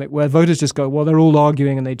dynamic where voters just go, well, they're all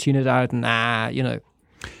arguing, and they tune it out and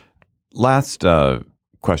Last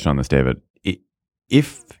question on this, David.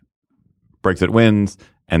 If Brexit wins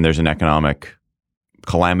and there's an economic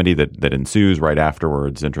calamity that ensues right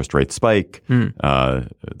afterwards, interest rates spike,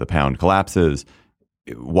 the pound collapses,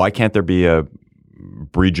 why can't there be a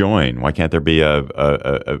rejoin? Why can't there be a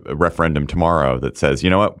referendum tomorrow that says, you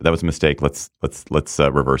know what, that was a mistake. Let's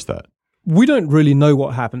reverse that? we don't really know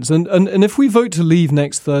what happens. And if we vote to leave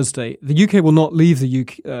next Thursday, the UK will not leave the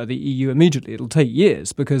EU immediately. It'll take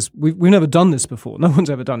years because we've never done this before. No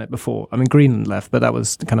one's ever done it before. I mean, Greenland left, but that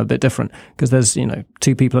was kind of a bit different because there's,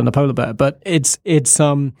 two people and a polar bear. But it's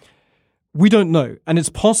we don't know. And it's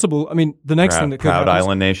possible. I mean, the next thing that could happen Proud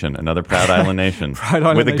Island Nation, another Proud Island Nation. Proud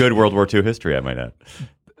Island with a Nation. good World War II history, I might add.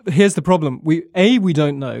 Here's the problem. We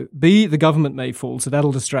don't know. B, the government may fall, so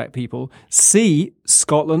that'll distract people. C,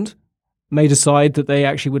 Scotland may decide that they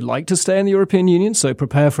actually would like to stay in the European Union, so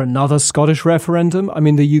prepare for another Scottish referendum. I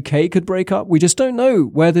mean, the UK could break up. We just don't know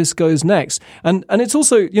where this goes next. And it's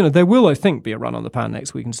also, there will, I think, be a run on the pound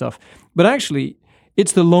next week and stuff. But actually,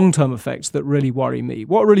 it's the long-term effects that really worry me.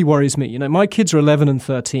 What really worries me, my kids are 11 and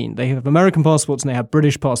 13. They have American passports and they have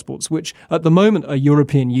British passports, which at the moment are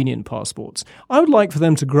European Union passports. I would like for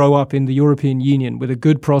them to grow up in the European Union with a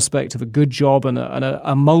good prospect of a good job and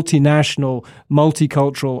a multinational,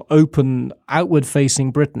 multicultural, open,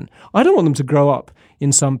 outward-facing Britain. I don't want them to grow up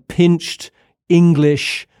in some pinched,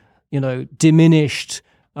 English, diminished,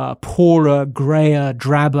 poorer, grayer,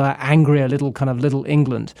 drabber, angrier little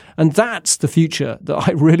England. And that's the future that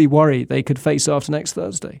I really worry they could face after next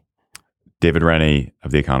Thursday. David Rennie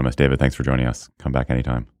of The Economist. David, thanks for joining us. Come back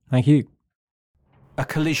anytime. Thank you. A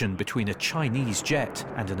collision between a Chinese jet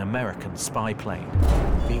and an American spy plane.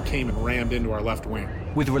 He came and rammed into our left wing.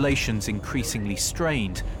 With relations increasingly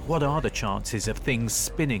strained, what are the chances of things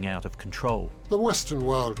spinning out of control? The Western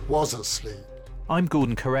world was asleep. I'm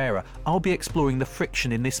Gordon Carrera. I'll be exploring the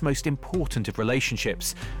friction in this most important of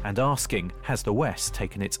relationships and asking, has the West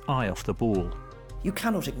taken its eye off the ball? You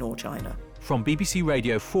cannot ignore China. From BBC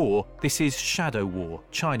Radio 4, this is Shadow War,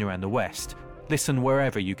 China and the West. Listen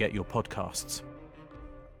wherever you get your podcasts.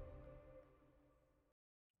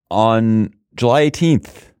 On July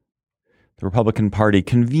 18th, the Republican Party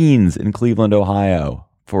convenes in Cleveland, Ohio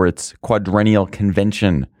for its quadrennial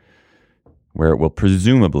convention, where it will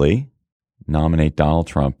presumably nominate Donald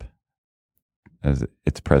Trump as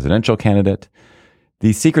its presidential candidate.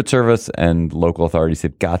 The Secret Service and local authorities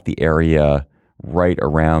have got the area right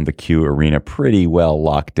around the Q Arena pretty well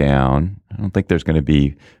locked down. I don't think there's going to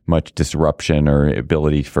be much disruption or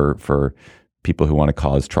ability for people who want to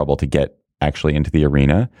cause trouble to get actually into the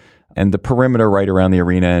arena. And the perimeter right around the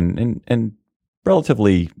arena and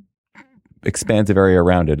relatively expansive area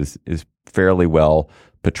around it is fairly well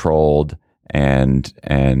patrolled, and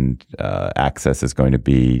access is going to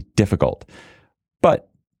be difficult. But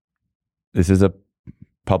this is a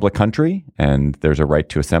public country, and there's a right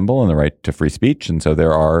to assemble and the right to free speech. And so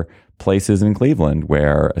there are places in Cleveland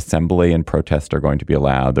where assembly and protest are going to be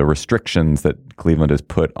allowed. The restrictions that Cleveland has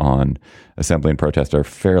put on assembly and protest are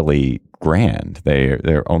fairly grand.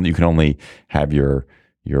 They're only, you can only have your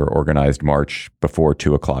organized march before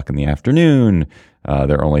 2:00 in the afternoon.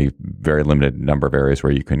 There are only very limited number of areas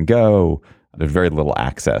where you can go. There's very little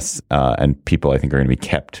access, and people, I think, are going to be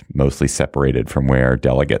kept mostly separated from where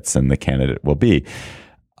delegates and the candidate will be.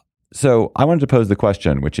 So I wanted to pose the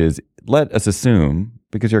question, which is, let us assume,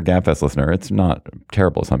 because you're a GabFest listener, it's not a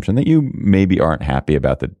terrible assumption, that you maybe aren't happy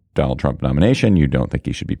about the Donald Trump nomination. You don't think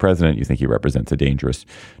he should be president. You think he represents a dangerous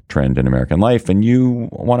trend in American life, and you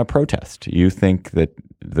want to protest. You think that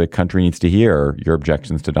the country needs to hear your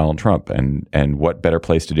objections to Donald Trump, and what better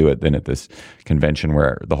place to do it than at this convention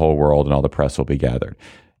where the whole world and all the press will be gathered.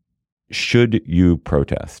 Should you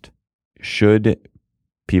protest? Should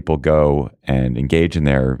people go and engage in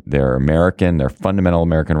their fundamental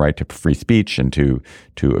American right to free speech and to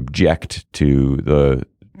object to the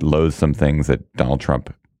loathsome things that Donald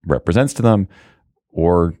Trump represents to them,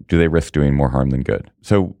 or do they risk doing more harm than good?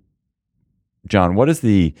 So, John, what is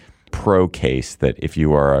the pro case that if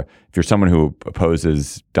you're someone who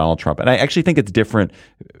opposes Donald Trump, and I actually think it's different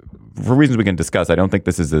for reasons we can discuss. I don't think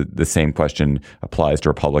this is the same question applies to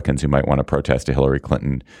Republicans who might want to protest a Hillary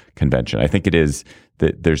Clinton convention. I think it is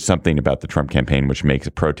that there's something about the Trump campaign which makes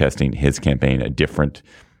protesting his campaign a different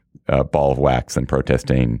ball of wax than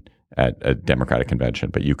protesting at a Democratic convention.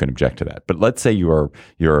 But you can object to that. But let's say you're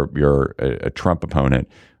a Trump opponent.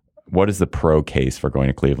 What is the pro case for going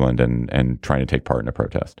to Cleveland and trying to take part in a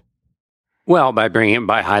protest? Well, by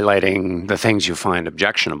highlighting the things you find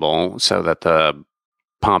objectionable, so that the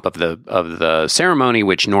pomp of the ceremony,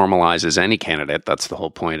 which normalizes any candidate, that's the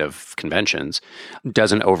whole point of conventions,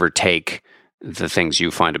 doesn't overtake the things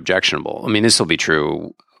you find objectionable. I mean, this will be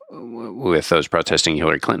true with those protesting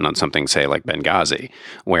Hillary Clinton on something, say, like Benghazi,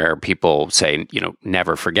 where people say,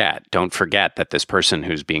 never forget. Don't forget that this person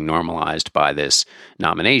who's being normalized by this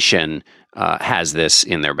nomination has this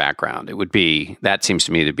in their background. That seems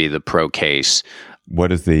to me to be the pro case.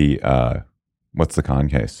 What's the con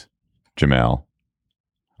case, Jamel?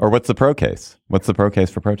 Or what's the pro case? What's the pro case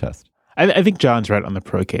for protest? I think John's right on the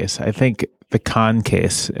pro case. I think the con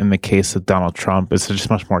case in the case of Donald Trump is just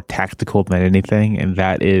much more tactical than anything. And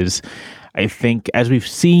that is, I think, as we've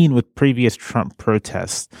seen with previous Trump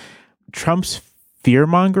protests, Trump's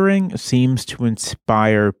fear-mongering seems to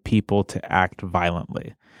inspire people to act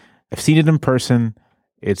violently. I've seen it in person.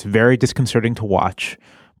 It's very disconcerting to watch,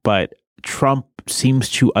 but Trump seems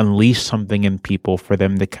to unleash something in people for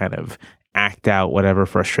them to kind of act out whatever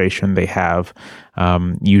frustration they have,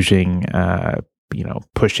 using,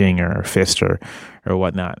 pushing or fist or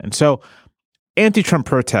whatnot. And so anti-Trump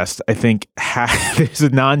protests, I think, there's a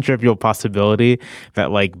non-trivial possibility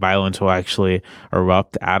that like violence will actually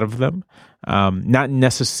erupt out of them. Not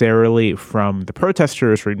necessarily from the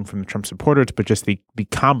protesters or even from the Trump supporters, but just the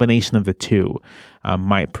combination of the two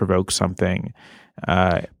might provoke something.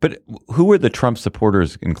 But who are the Trump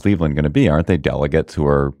supporters in Cleveland going to be? Aren't they delegates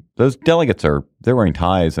those delegates they're wearing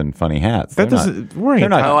ties and funny hats. I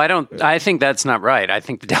think that's not right. I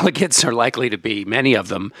think the delegates are likely to be, many of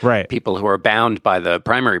them, people who are bound by the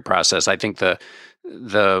primary process. I think the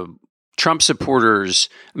Trump supporters,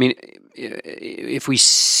 I mean, if we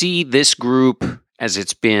see this group as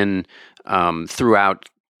it's been throughout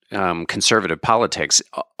conservative politics,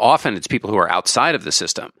 often it's people who are outside of the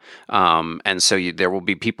system. And so there will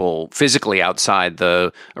be people physically outside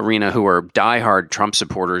the arena who are diehard Trump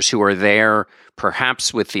supporters who are there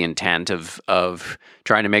perhaps with the intent of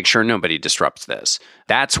trying to make sure nobody disrupts this.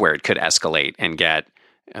 That's where it could escalate and get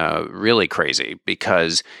really crazy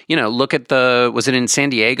because, look at was it in San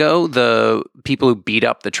Diego, the people who beat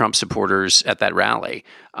up the Trump supporters at that rally,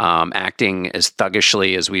 acting as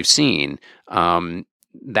thuggishly as we've seen.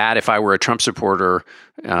 That if I were a Trump supporter,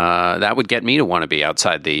 that would get me to want to be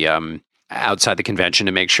outside the convention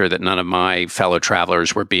to make sure that none of my fellow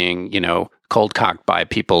travelers were being, cold cocked by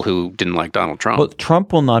people who didn't like Donald Trump. Well,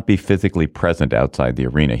 Trump will not be physically present outside the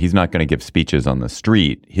arena. He's not going to give speeches on the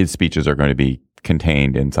street. His speeches are going to be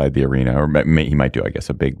contained inside the arena, or he might do, I guess,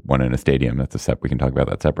 a big one in a stadium. We can talk about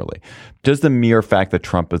that separately. Does the mere fact that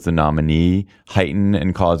Trump is the nominee heighten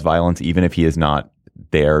and cause violence, even if he is not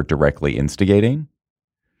there directly instigating?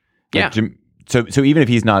 Yeah. So even if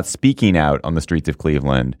he's not speaking out on the streets of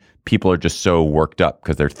Cleveland, people are just so worked up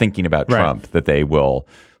because they're thinking about Trump that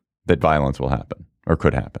that violence will happen or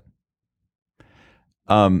could happen.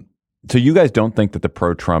 So you guys don't think that the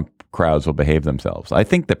pro-Trump crowds will behave themselves? I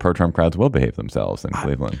think that pro-Trump crowds will behave themselves in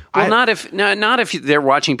Cleveland. Well, not if they're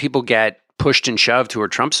watching people get pushed and shoved who are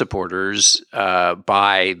Trump supporters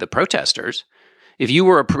by the protesters. If you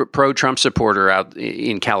were a pro-Trump supporter out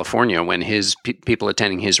in California when his people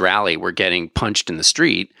attending his rally were getting punched in the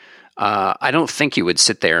street, I don't think you would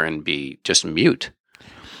sit there and be just mute.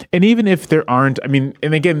 And even if there aren't, and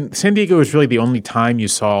again, San Diego is really the only time you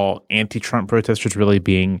saw anti-Trump protesters really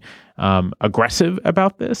being aggressive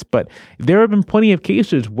about this. But there have been plenty of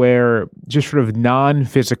cases where just sort of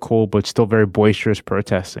non-physical but still very boisterous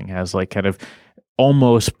protesting has kind of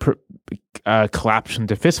almost collapsed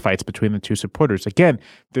into fistfights between the two supporters. Again,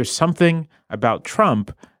 there's something about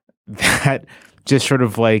Trump that just sort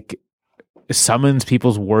of summons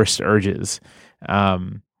people's worst urges.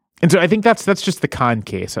 And so I think that's just the con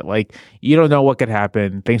case that you don't know what could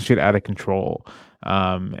happen. Things get out of control.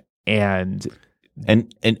 And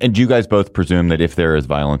do you guys both presume that if there is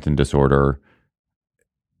violence and disorder,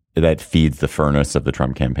 that feeds the furnace of the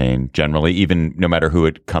Trump campaign generally, even no matter who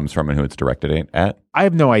it comes from and who it's directed at? I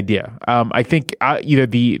have no idea. I think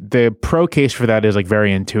the pro case for that is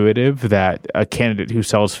very intuitive, that a candidate who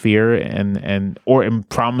sells fear and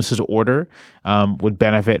promises order would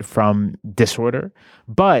benefit from disorder.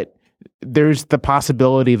 But there's the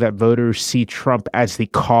possibility that voters see Trump as the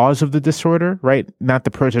cause of the disorder, right? Not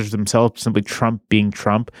the protesters themselves, simply Trump being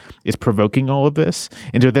Trump is provoking all of this.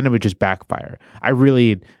 And so then it would just backfire. I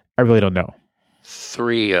really don't know.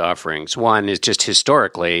 Three offerings. One is just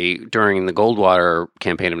historically, during the Goldwater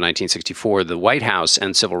campaign of 1964, the White House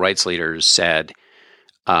and civil rights leaders said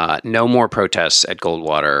no more protests at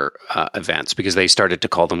Goldwater events, because they started to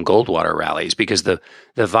call them Goldwater rallies, because the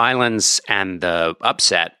violence and the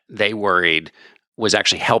upset they worried was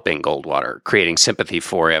actually helping Goldwater, creating sympathy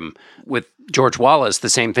for him. With George Wallace, the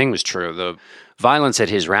same thing was true. The violence at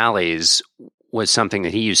his rallies was something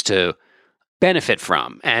that he used to benefit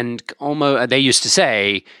from. And almost, they used to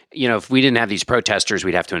say, if we didn't have these protesters,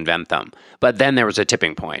 we'd have to invent them. But then there was a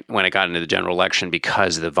tipping point when it got into the general election,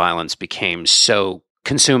 because the violence became so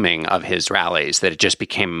consuming of his rallies that it just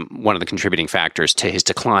became one of the contributing factors to his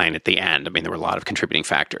decline at the end. There were a lot of contributing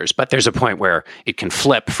factors, but there's a point where it can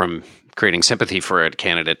flip from creating sympathy for a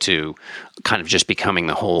candidate to kind of just becoming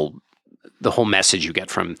the whole the whole message you get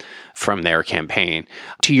from their campaign.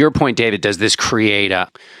 To your point, David, does this create a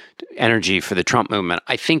energy for the Trump movement?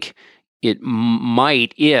 I think it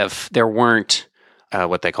might if there weren't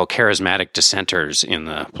what they call charismatic dissenters in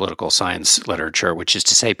the political science literature, which is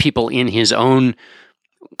to say people in his own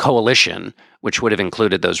coalition, which would have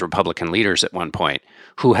included those Republican leaders at one point,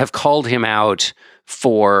 who have called him out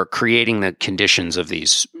for creating the conditions of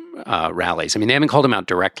these rallies. I mean, they haven't called him out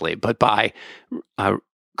directly, but by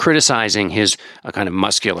criticizing his kind of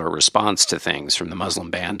muscular response to things, from the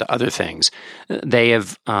Muslim ban to other things,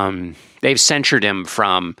 they've censured him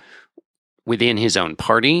from within his own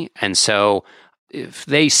party. And so if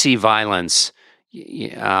they see violence,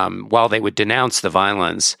 while they would denounce the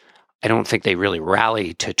violence, I don't think they really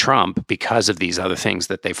rally to Trump because of these other things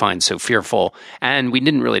that they find so fearful. And we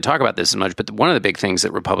didn't really talk about this as much, but one of the big things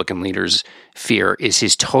that Republican leaders fear is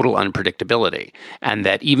his total unpredictability. And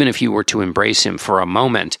that even if you were to embrace him for a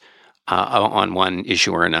moment on one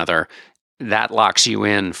issue or another, that locks you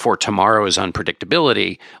in for tomorrow's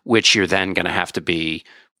unpredictability, which you're then going to have to be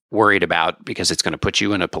worried about because it's going to put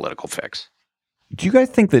you in a political fix. Do you guys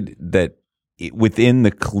think that within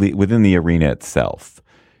the arena itself,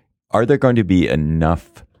 are there going to be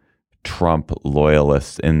enough Trump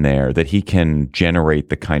loyalists in there that he can generate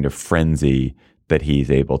the kind of frenzy that he's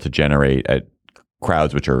able to generate at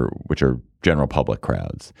crowds which are general public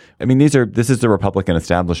crowds? I mean, this is the Republican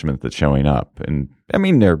establishment that's showing up, and I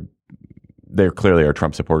mean there clearly are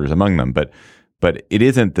Trump supporters among them, but it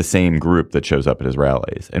isn't the same group that shows up at his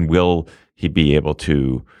rallies. And will he be able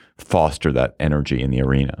to foster that energy in the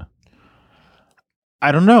arena?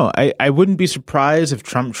 I don't know. I wouldn't be surprised if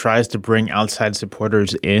Trump tries to bring outside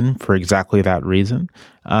supporters in for exactly that reason.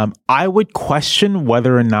 I would question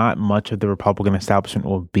whether or not much of the Republican establishment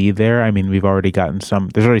will be there. I mean, there's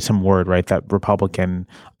already some word, right, that Republican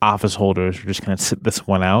office holders are just going to sit this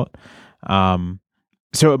one out.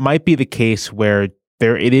 So it might be the case where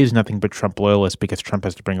it is nothing but Trump loyalists because Trump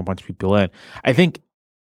has to bring a bunch of people in. I think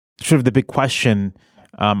sort of the big question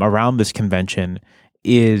around this convention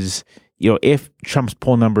is, if Trump's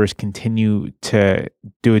poll numbers continue to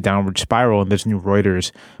do a downward spiral, and there's a new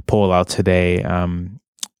Reuters poll out today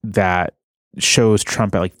that shows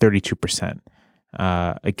Trump at like 32%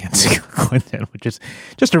 against Clinton, which is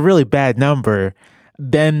just a really bad number,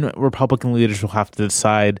 then Republican leaders will have to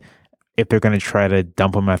decide if they're going to try to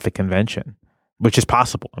dump him at the convention, which is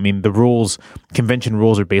possible. I mean, convention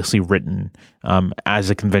rules are basically written as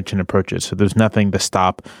the convention approaches. So there's nothing to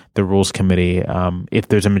stop the rules committee, if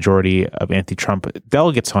there's a majority of anti-Trump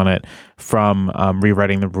delegates on it, from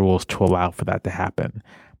rewriting the rules to allow for that to happen.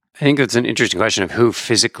 I think that's an interesting question of who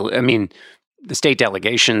physically, I mean, the state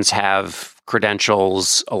delegations have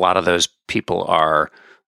credentials. A lot of those people are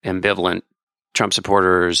ambivalent Trump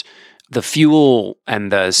supporters. The fuel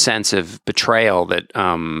and the sense of betrayal that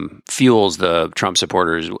fuels the Trump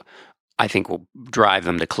supporters, I think, will drive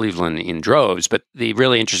them to Cleveland in droves. But the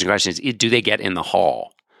really interesting question is, do they get in the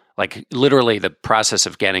hall? Like, literally the process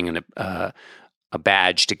of getting a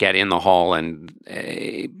badge to get in the hall, and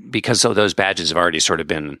because those badges have already sort of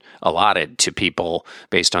been allotted to people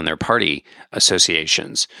based on their party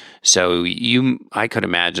associations. So I could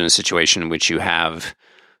imagine a situation in which you have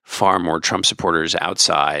far more Trump supporters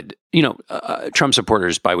outside, Trump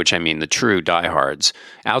supporters, by which I mean the true diehards,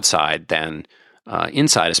 outside than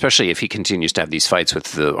inside, especially if he continues to have these fights with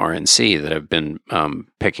the RNC that have been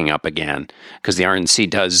picking up again, because the RNC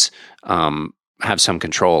does have some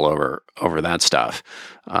control over that stuff.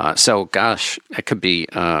 So, gosh, that could be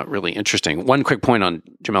really interesting. One quick point on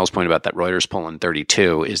Jamel's point about that Reuters poll in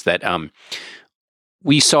 32 is that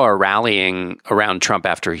we saw a rallying around Trump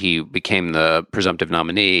after he became the presumptive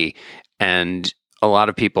nominee, and a lot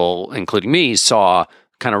of people, including me, saw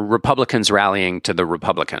kind of Republicans rallying to the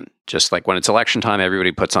Republican. Just like when it's election time,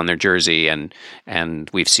 everybody puts on their jersey, and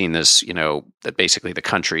we've seen this, that basically the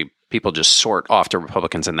country, people just sort off to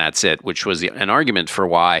Republicans and that's it, which was an argument for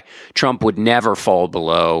why Trump would never fall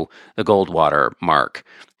below the Goldwater mark.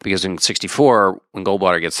 Because in 1964, when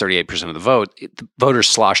Goldwater gets 38% of the vote, the voters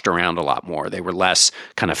sloshed around a lot more. They were less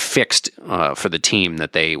kind of fixed for the team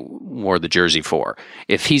that they wore the jersey for.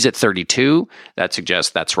 If he's at 32, that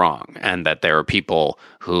suggests that's wrong, and that there are people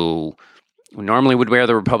who normally would wear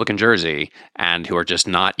the Republican jersey and who are just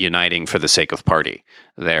not uniting for the sake of party.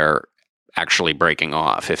 They're actually breaking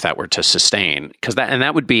off if that were to sustain,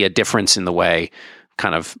 that would be a difference in the way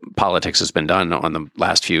kind of politics has been done on the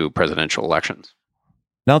last few presidential elections.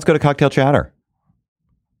 Now let's go to cocktail chatter.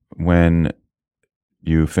 When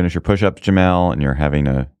you finish your push-ups, Jamel, and you're having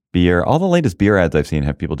a beer. All the latest beer ads I've seen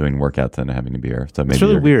have people doing workouts and having a beer. So maybe it's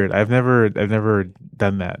really weird. I've never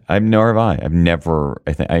done that. Nor have I.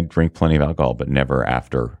 I drink plenty of alcohol, but never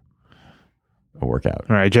after a workout.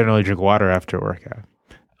 Right. I generally drink water after a workout.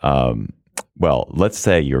 Well, let's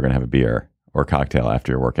say you're going to have a beer or cocktail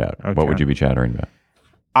after your workout. Okay. What would you be chattering about?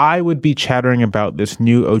 I would be chattering about this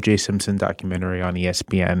new O.J. Simpson documentary on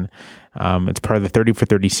ESPN. It's part of the 30 for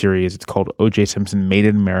 30 series. It's called O.J. Simpson Made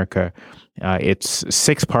in America. It's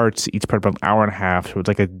 6 parts, each part about an hour and a half, so it's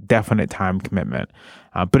like a definite time commitment.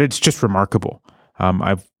 But it's just remarkable.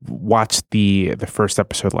 I've watched the first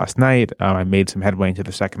episode last night. I made some headway into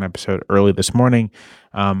the second episode early this morning.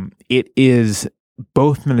 It is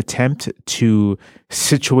both an attempt to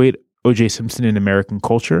situate O.J. Simpson in American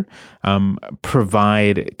culture,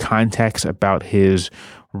 provide context about his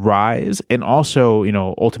rise, and also,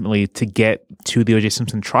 ultimately to get to the O.J.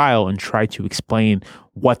 Simpson trial and try to explain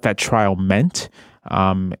what that trial meant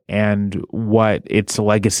and what its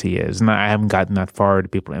legacy is. And I haven't gotten that far to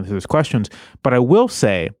be able to answer those questions, but I will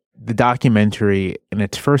say the documentary in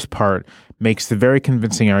its first part makes the very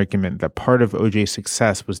convincing argument that part of OJ's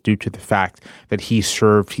success was due to the fact that he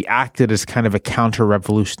acted as kind of a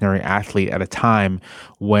counter-revolutionary athlete at a time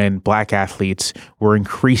when black athletes were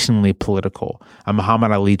increasingly political.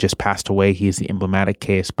 Muhammad Ali just passed away. He's the emblematic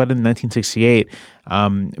case. But in 1968,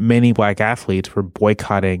 many black athletes were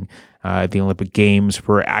boycotting the Olympic Games,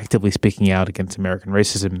 were actively speaking out against American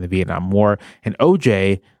racism in the Vietnam War. And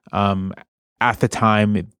OJ, at the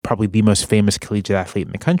time, probably the most famous collegiate athlete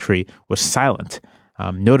in the country, was silent,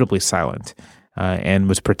 notably silent, and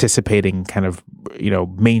was participating kind of,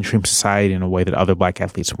 mainstream society in a way that other black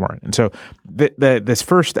athletes weren't. And so this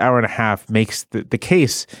first hour and a half makes the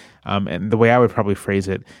case, and the way I would probably phrase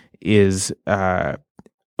it is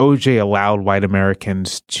OJ allowed white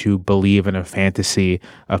Americans to believe in a fantasy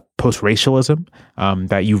of post-racialism,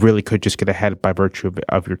 that you really could just get ahead by virtue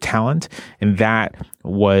of your talent. And that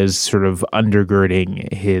was sort of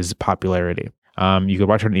undergirding his popularity. You could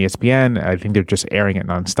watch it on ESPN. I think they're just airing it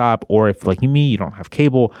nonstop. Or if, like me, you don't have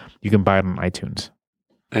cable, you can buy it on iTunes.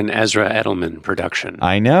 An Ezra Edelman production.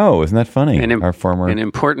 I know. Isn't that funny? An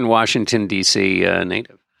important Washington, D.C.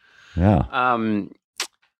 native. Yeah.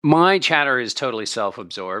 My chatter is totally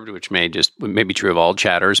self-absorbed, which may be true of all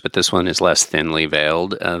chatters, but this one is less thinly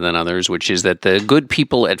veiled than others, which is that the good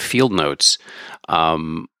people at Field Notes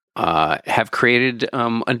have created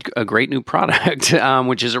a great new product,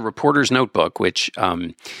 which is a reporter's notebook, which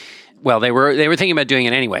they were thinking about doing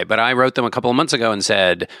it anyway, but I wrote them a couple of months ago and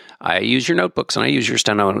said, I use your notebooks and I use your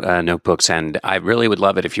steno notebooks, and I really would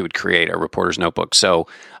love it if you would create a reporter's notebook. So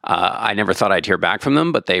I never thought I'd hear back from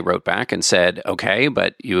them, but they wrote back and said, okay,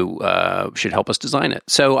 but you should help us design it.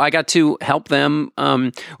 So I got to help them,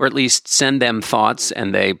 or at least send them thoughts,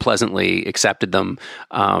 and they pleasantly accepted them.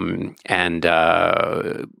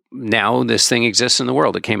 Now this thing exists in the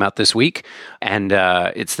world. It came out this week, and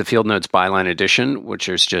it's the Field Notes Byline Edition, which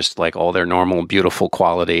is just like all their normal, beautiful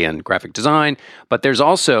quality and graphic design. But there's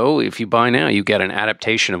also, if you buy now, you get an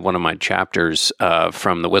adaptation of one of my chapters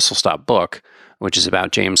from the Whistle Stop book, which is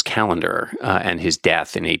about James Callender and his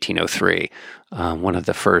death in 1803, one of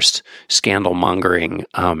the first scandal-mongering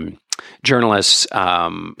journalists.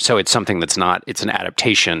 So it's something it's an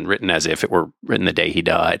adaptation written as if it were written the day he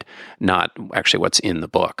died, not actually what's in the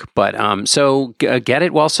book. But so get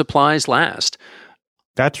it while supplies last.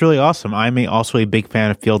 That's really awesome. I'm also a big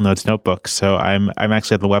fan of Field Notes notebooks, so I'm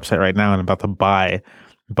actually at the website right now and about to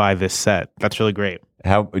buy this set. That's really great.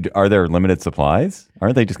 How are there limited supplies?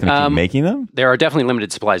 Aren't they just going to keep making them? There are definitely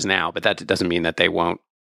limited supplies now, but that doesn't mean that they won't,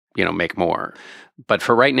 make more. But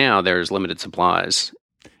for right now, there's limited supplies.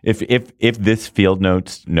 If this Field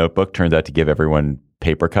Notes notebook turns out to give everyone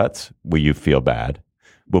paper cuts, will you feel bad?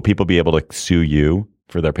 Will people be able to sue you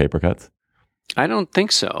for their paper cuts? I don't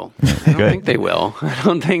think so. I don't think they will. I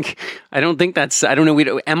don't think that's. I don't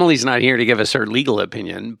know. Emily's not here to give us her legal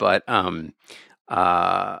opinion, but one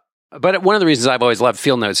of the reasons I've always loved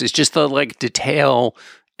Field Notes is just the detail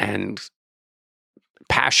and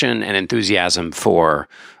passion and enthusiasm for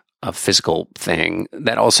a physical thing.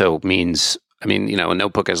 That also means, a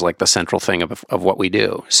notebook is like the central thing of what we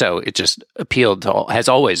do. So it just has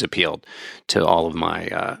always appealed to all of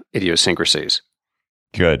my idiosyncrasies.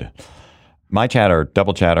 Good. My chatter,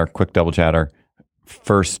 quick double chatter.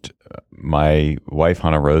 First, my wife,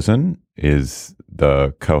 Hannah Rosen, is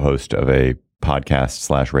the co-host of a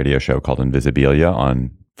podcast / radio show called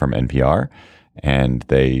Invisibilia from NPR. And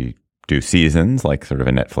they do seasons, like sort of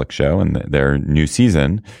a Netflix show. And their new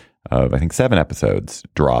season of, I think, 7 episodes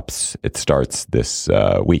drops. It starts this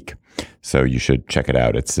week. So you should check it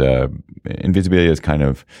out. It's Invisibilia is kind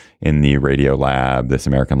of in the Radio Lab, this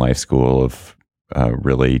American Life School of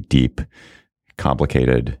really deep,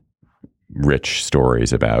 complicated, rich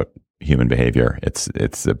stories about human behavior.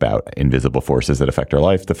 It's about invisible forces that affect our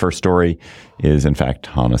life. The first story is, in fact,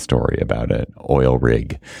 Hannah's story about an oil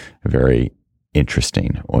rig, a very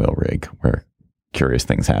interesting oil rig where curious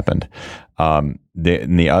things happened.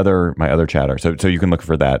 My other chatter. So you can look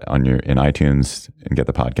for that in iTunes and get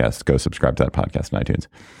the podcast. Go subscribe to that podcast in iTunes.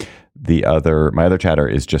 My other chatter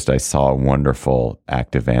is just I saw a wonderful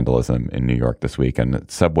act of vandalism in New York this week on the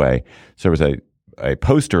subway. So there was a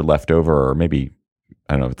poster left over, or maybe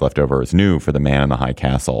I don't know if it's left over or it's new, for The Man in the High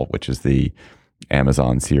Castle, which is the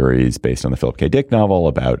Amazon series based on the Philip K. Dick novel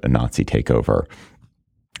about a Nazi takeover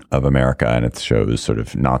of America, and it shows sort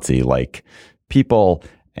of Nazi-like people,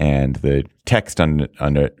 and the text on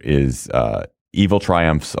it is "Evil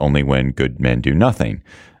triumphs only when good men do nothing,"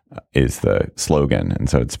 is the slogan, and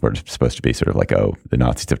so it's supposed to be sort of like, oh, the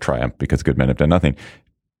Nazis have triumphed because good men have done nothing.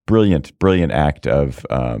 Brilliant act of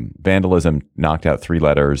vandalism. Knocked out 3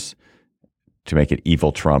 letters to make it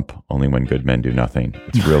 "Evil Trump only when good men do nothing."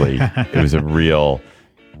 It's really it was a real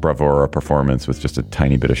bravura performance with just a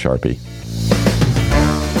tiny bit of Sharpie.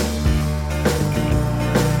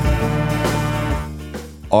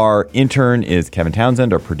 Our intern is Kevin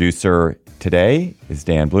Townsend. Our producer today is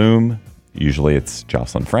Dan Bloom. Usually it's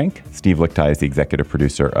Jocelyn Frank. Steve Lichtai is the executive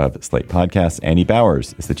producer of Slate Podcasts. Andy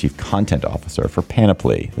Bowers is the chief content officer for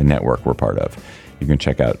Panoply, the network we're part of. You can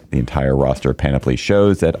check out the entire roster of Panoply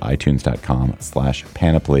shows at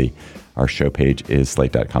itunes.com/Panoply. Our show page is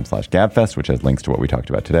slate.com/GabFest, which has links to what we talked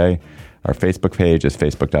about today. Our Facebook page is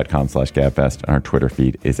facebook.com/GabFest, and our Twitter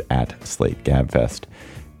feed is @SlateGabFest.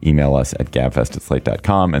 Email us at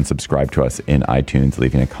gabfest@slate.com and subscribe to us in iTunes,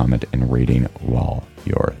 leaving a comment and rating while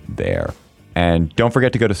you're there. And don't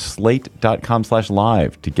forget to go to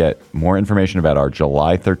slate.com/live to get more information about our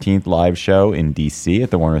July 13th live show in DC at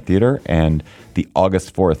the Warner Theater and the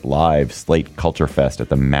August 4th live Slate Culture Fest at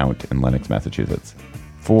the Mount in Lenox, Massachusetts.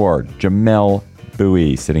 For Jamel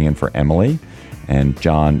Bowie sitting in for Emily and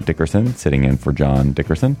John Dickerson sitting in for John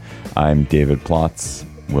Dickerson, I'm David Plotz.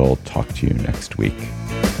 We'll talk to you next week.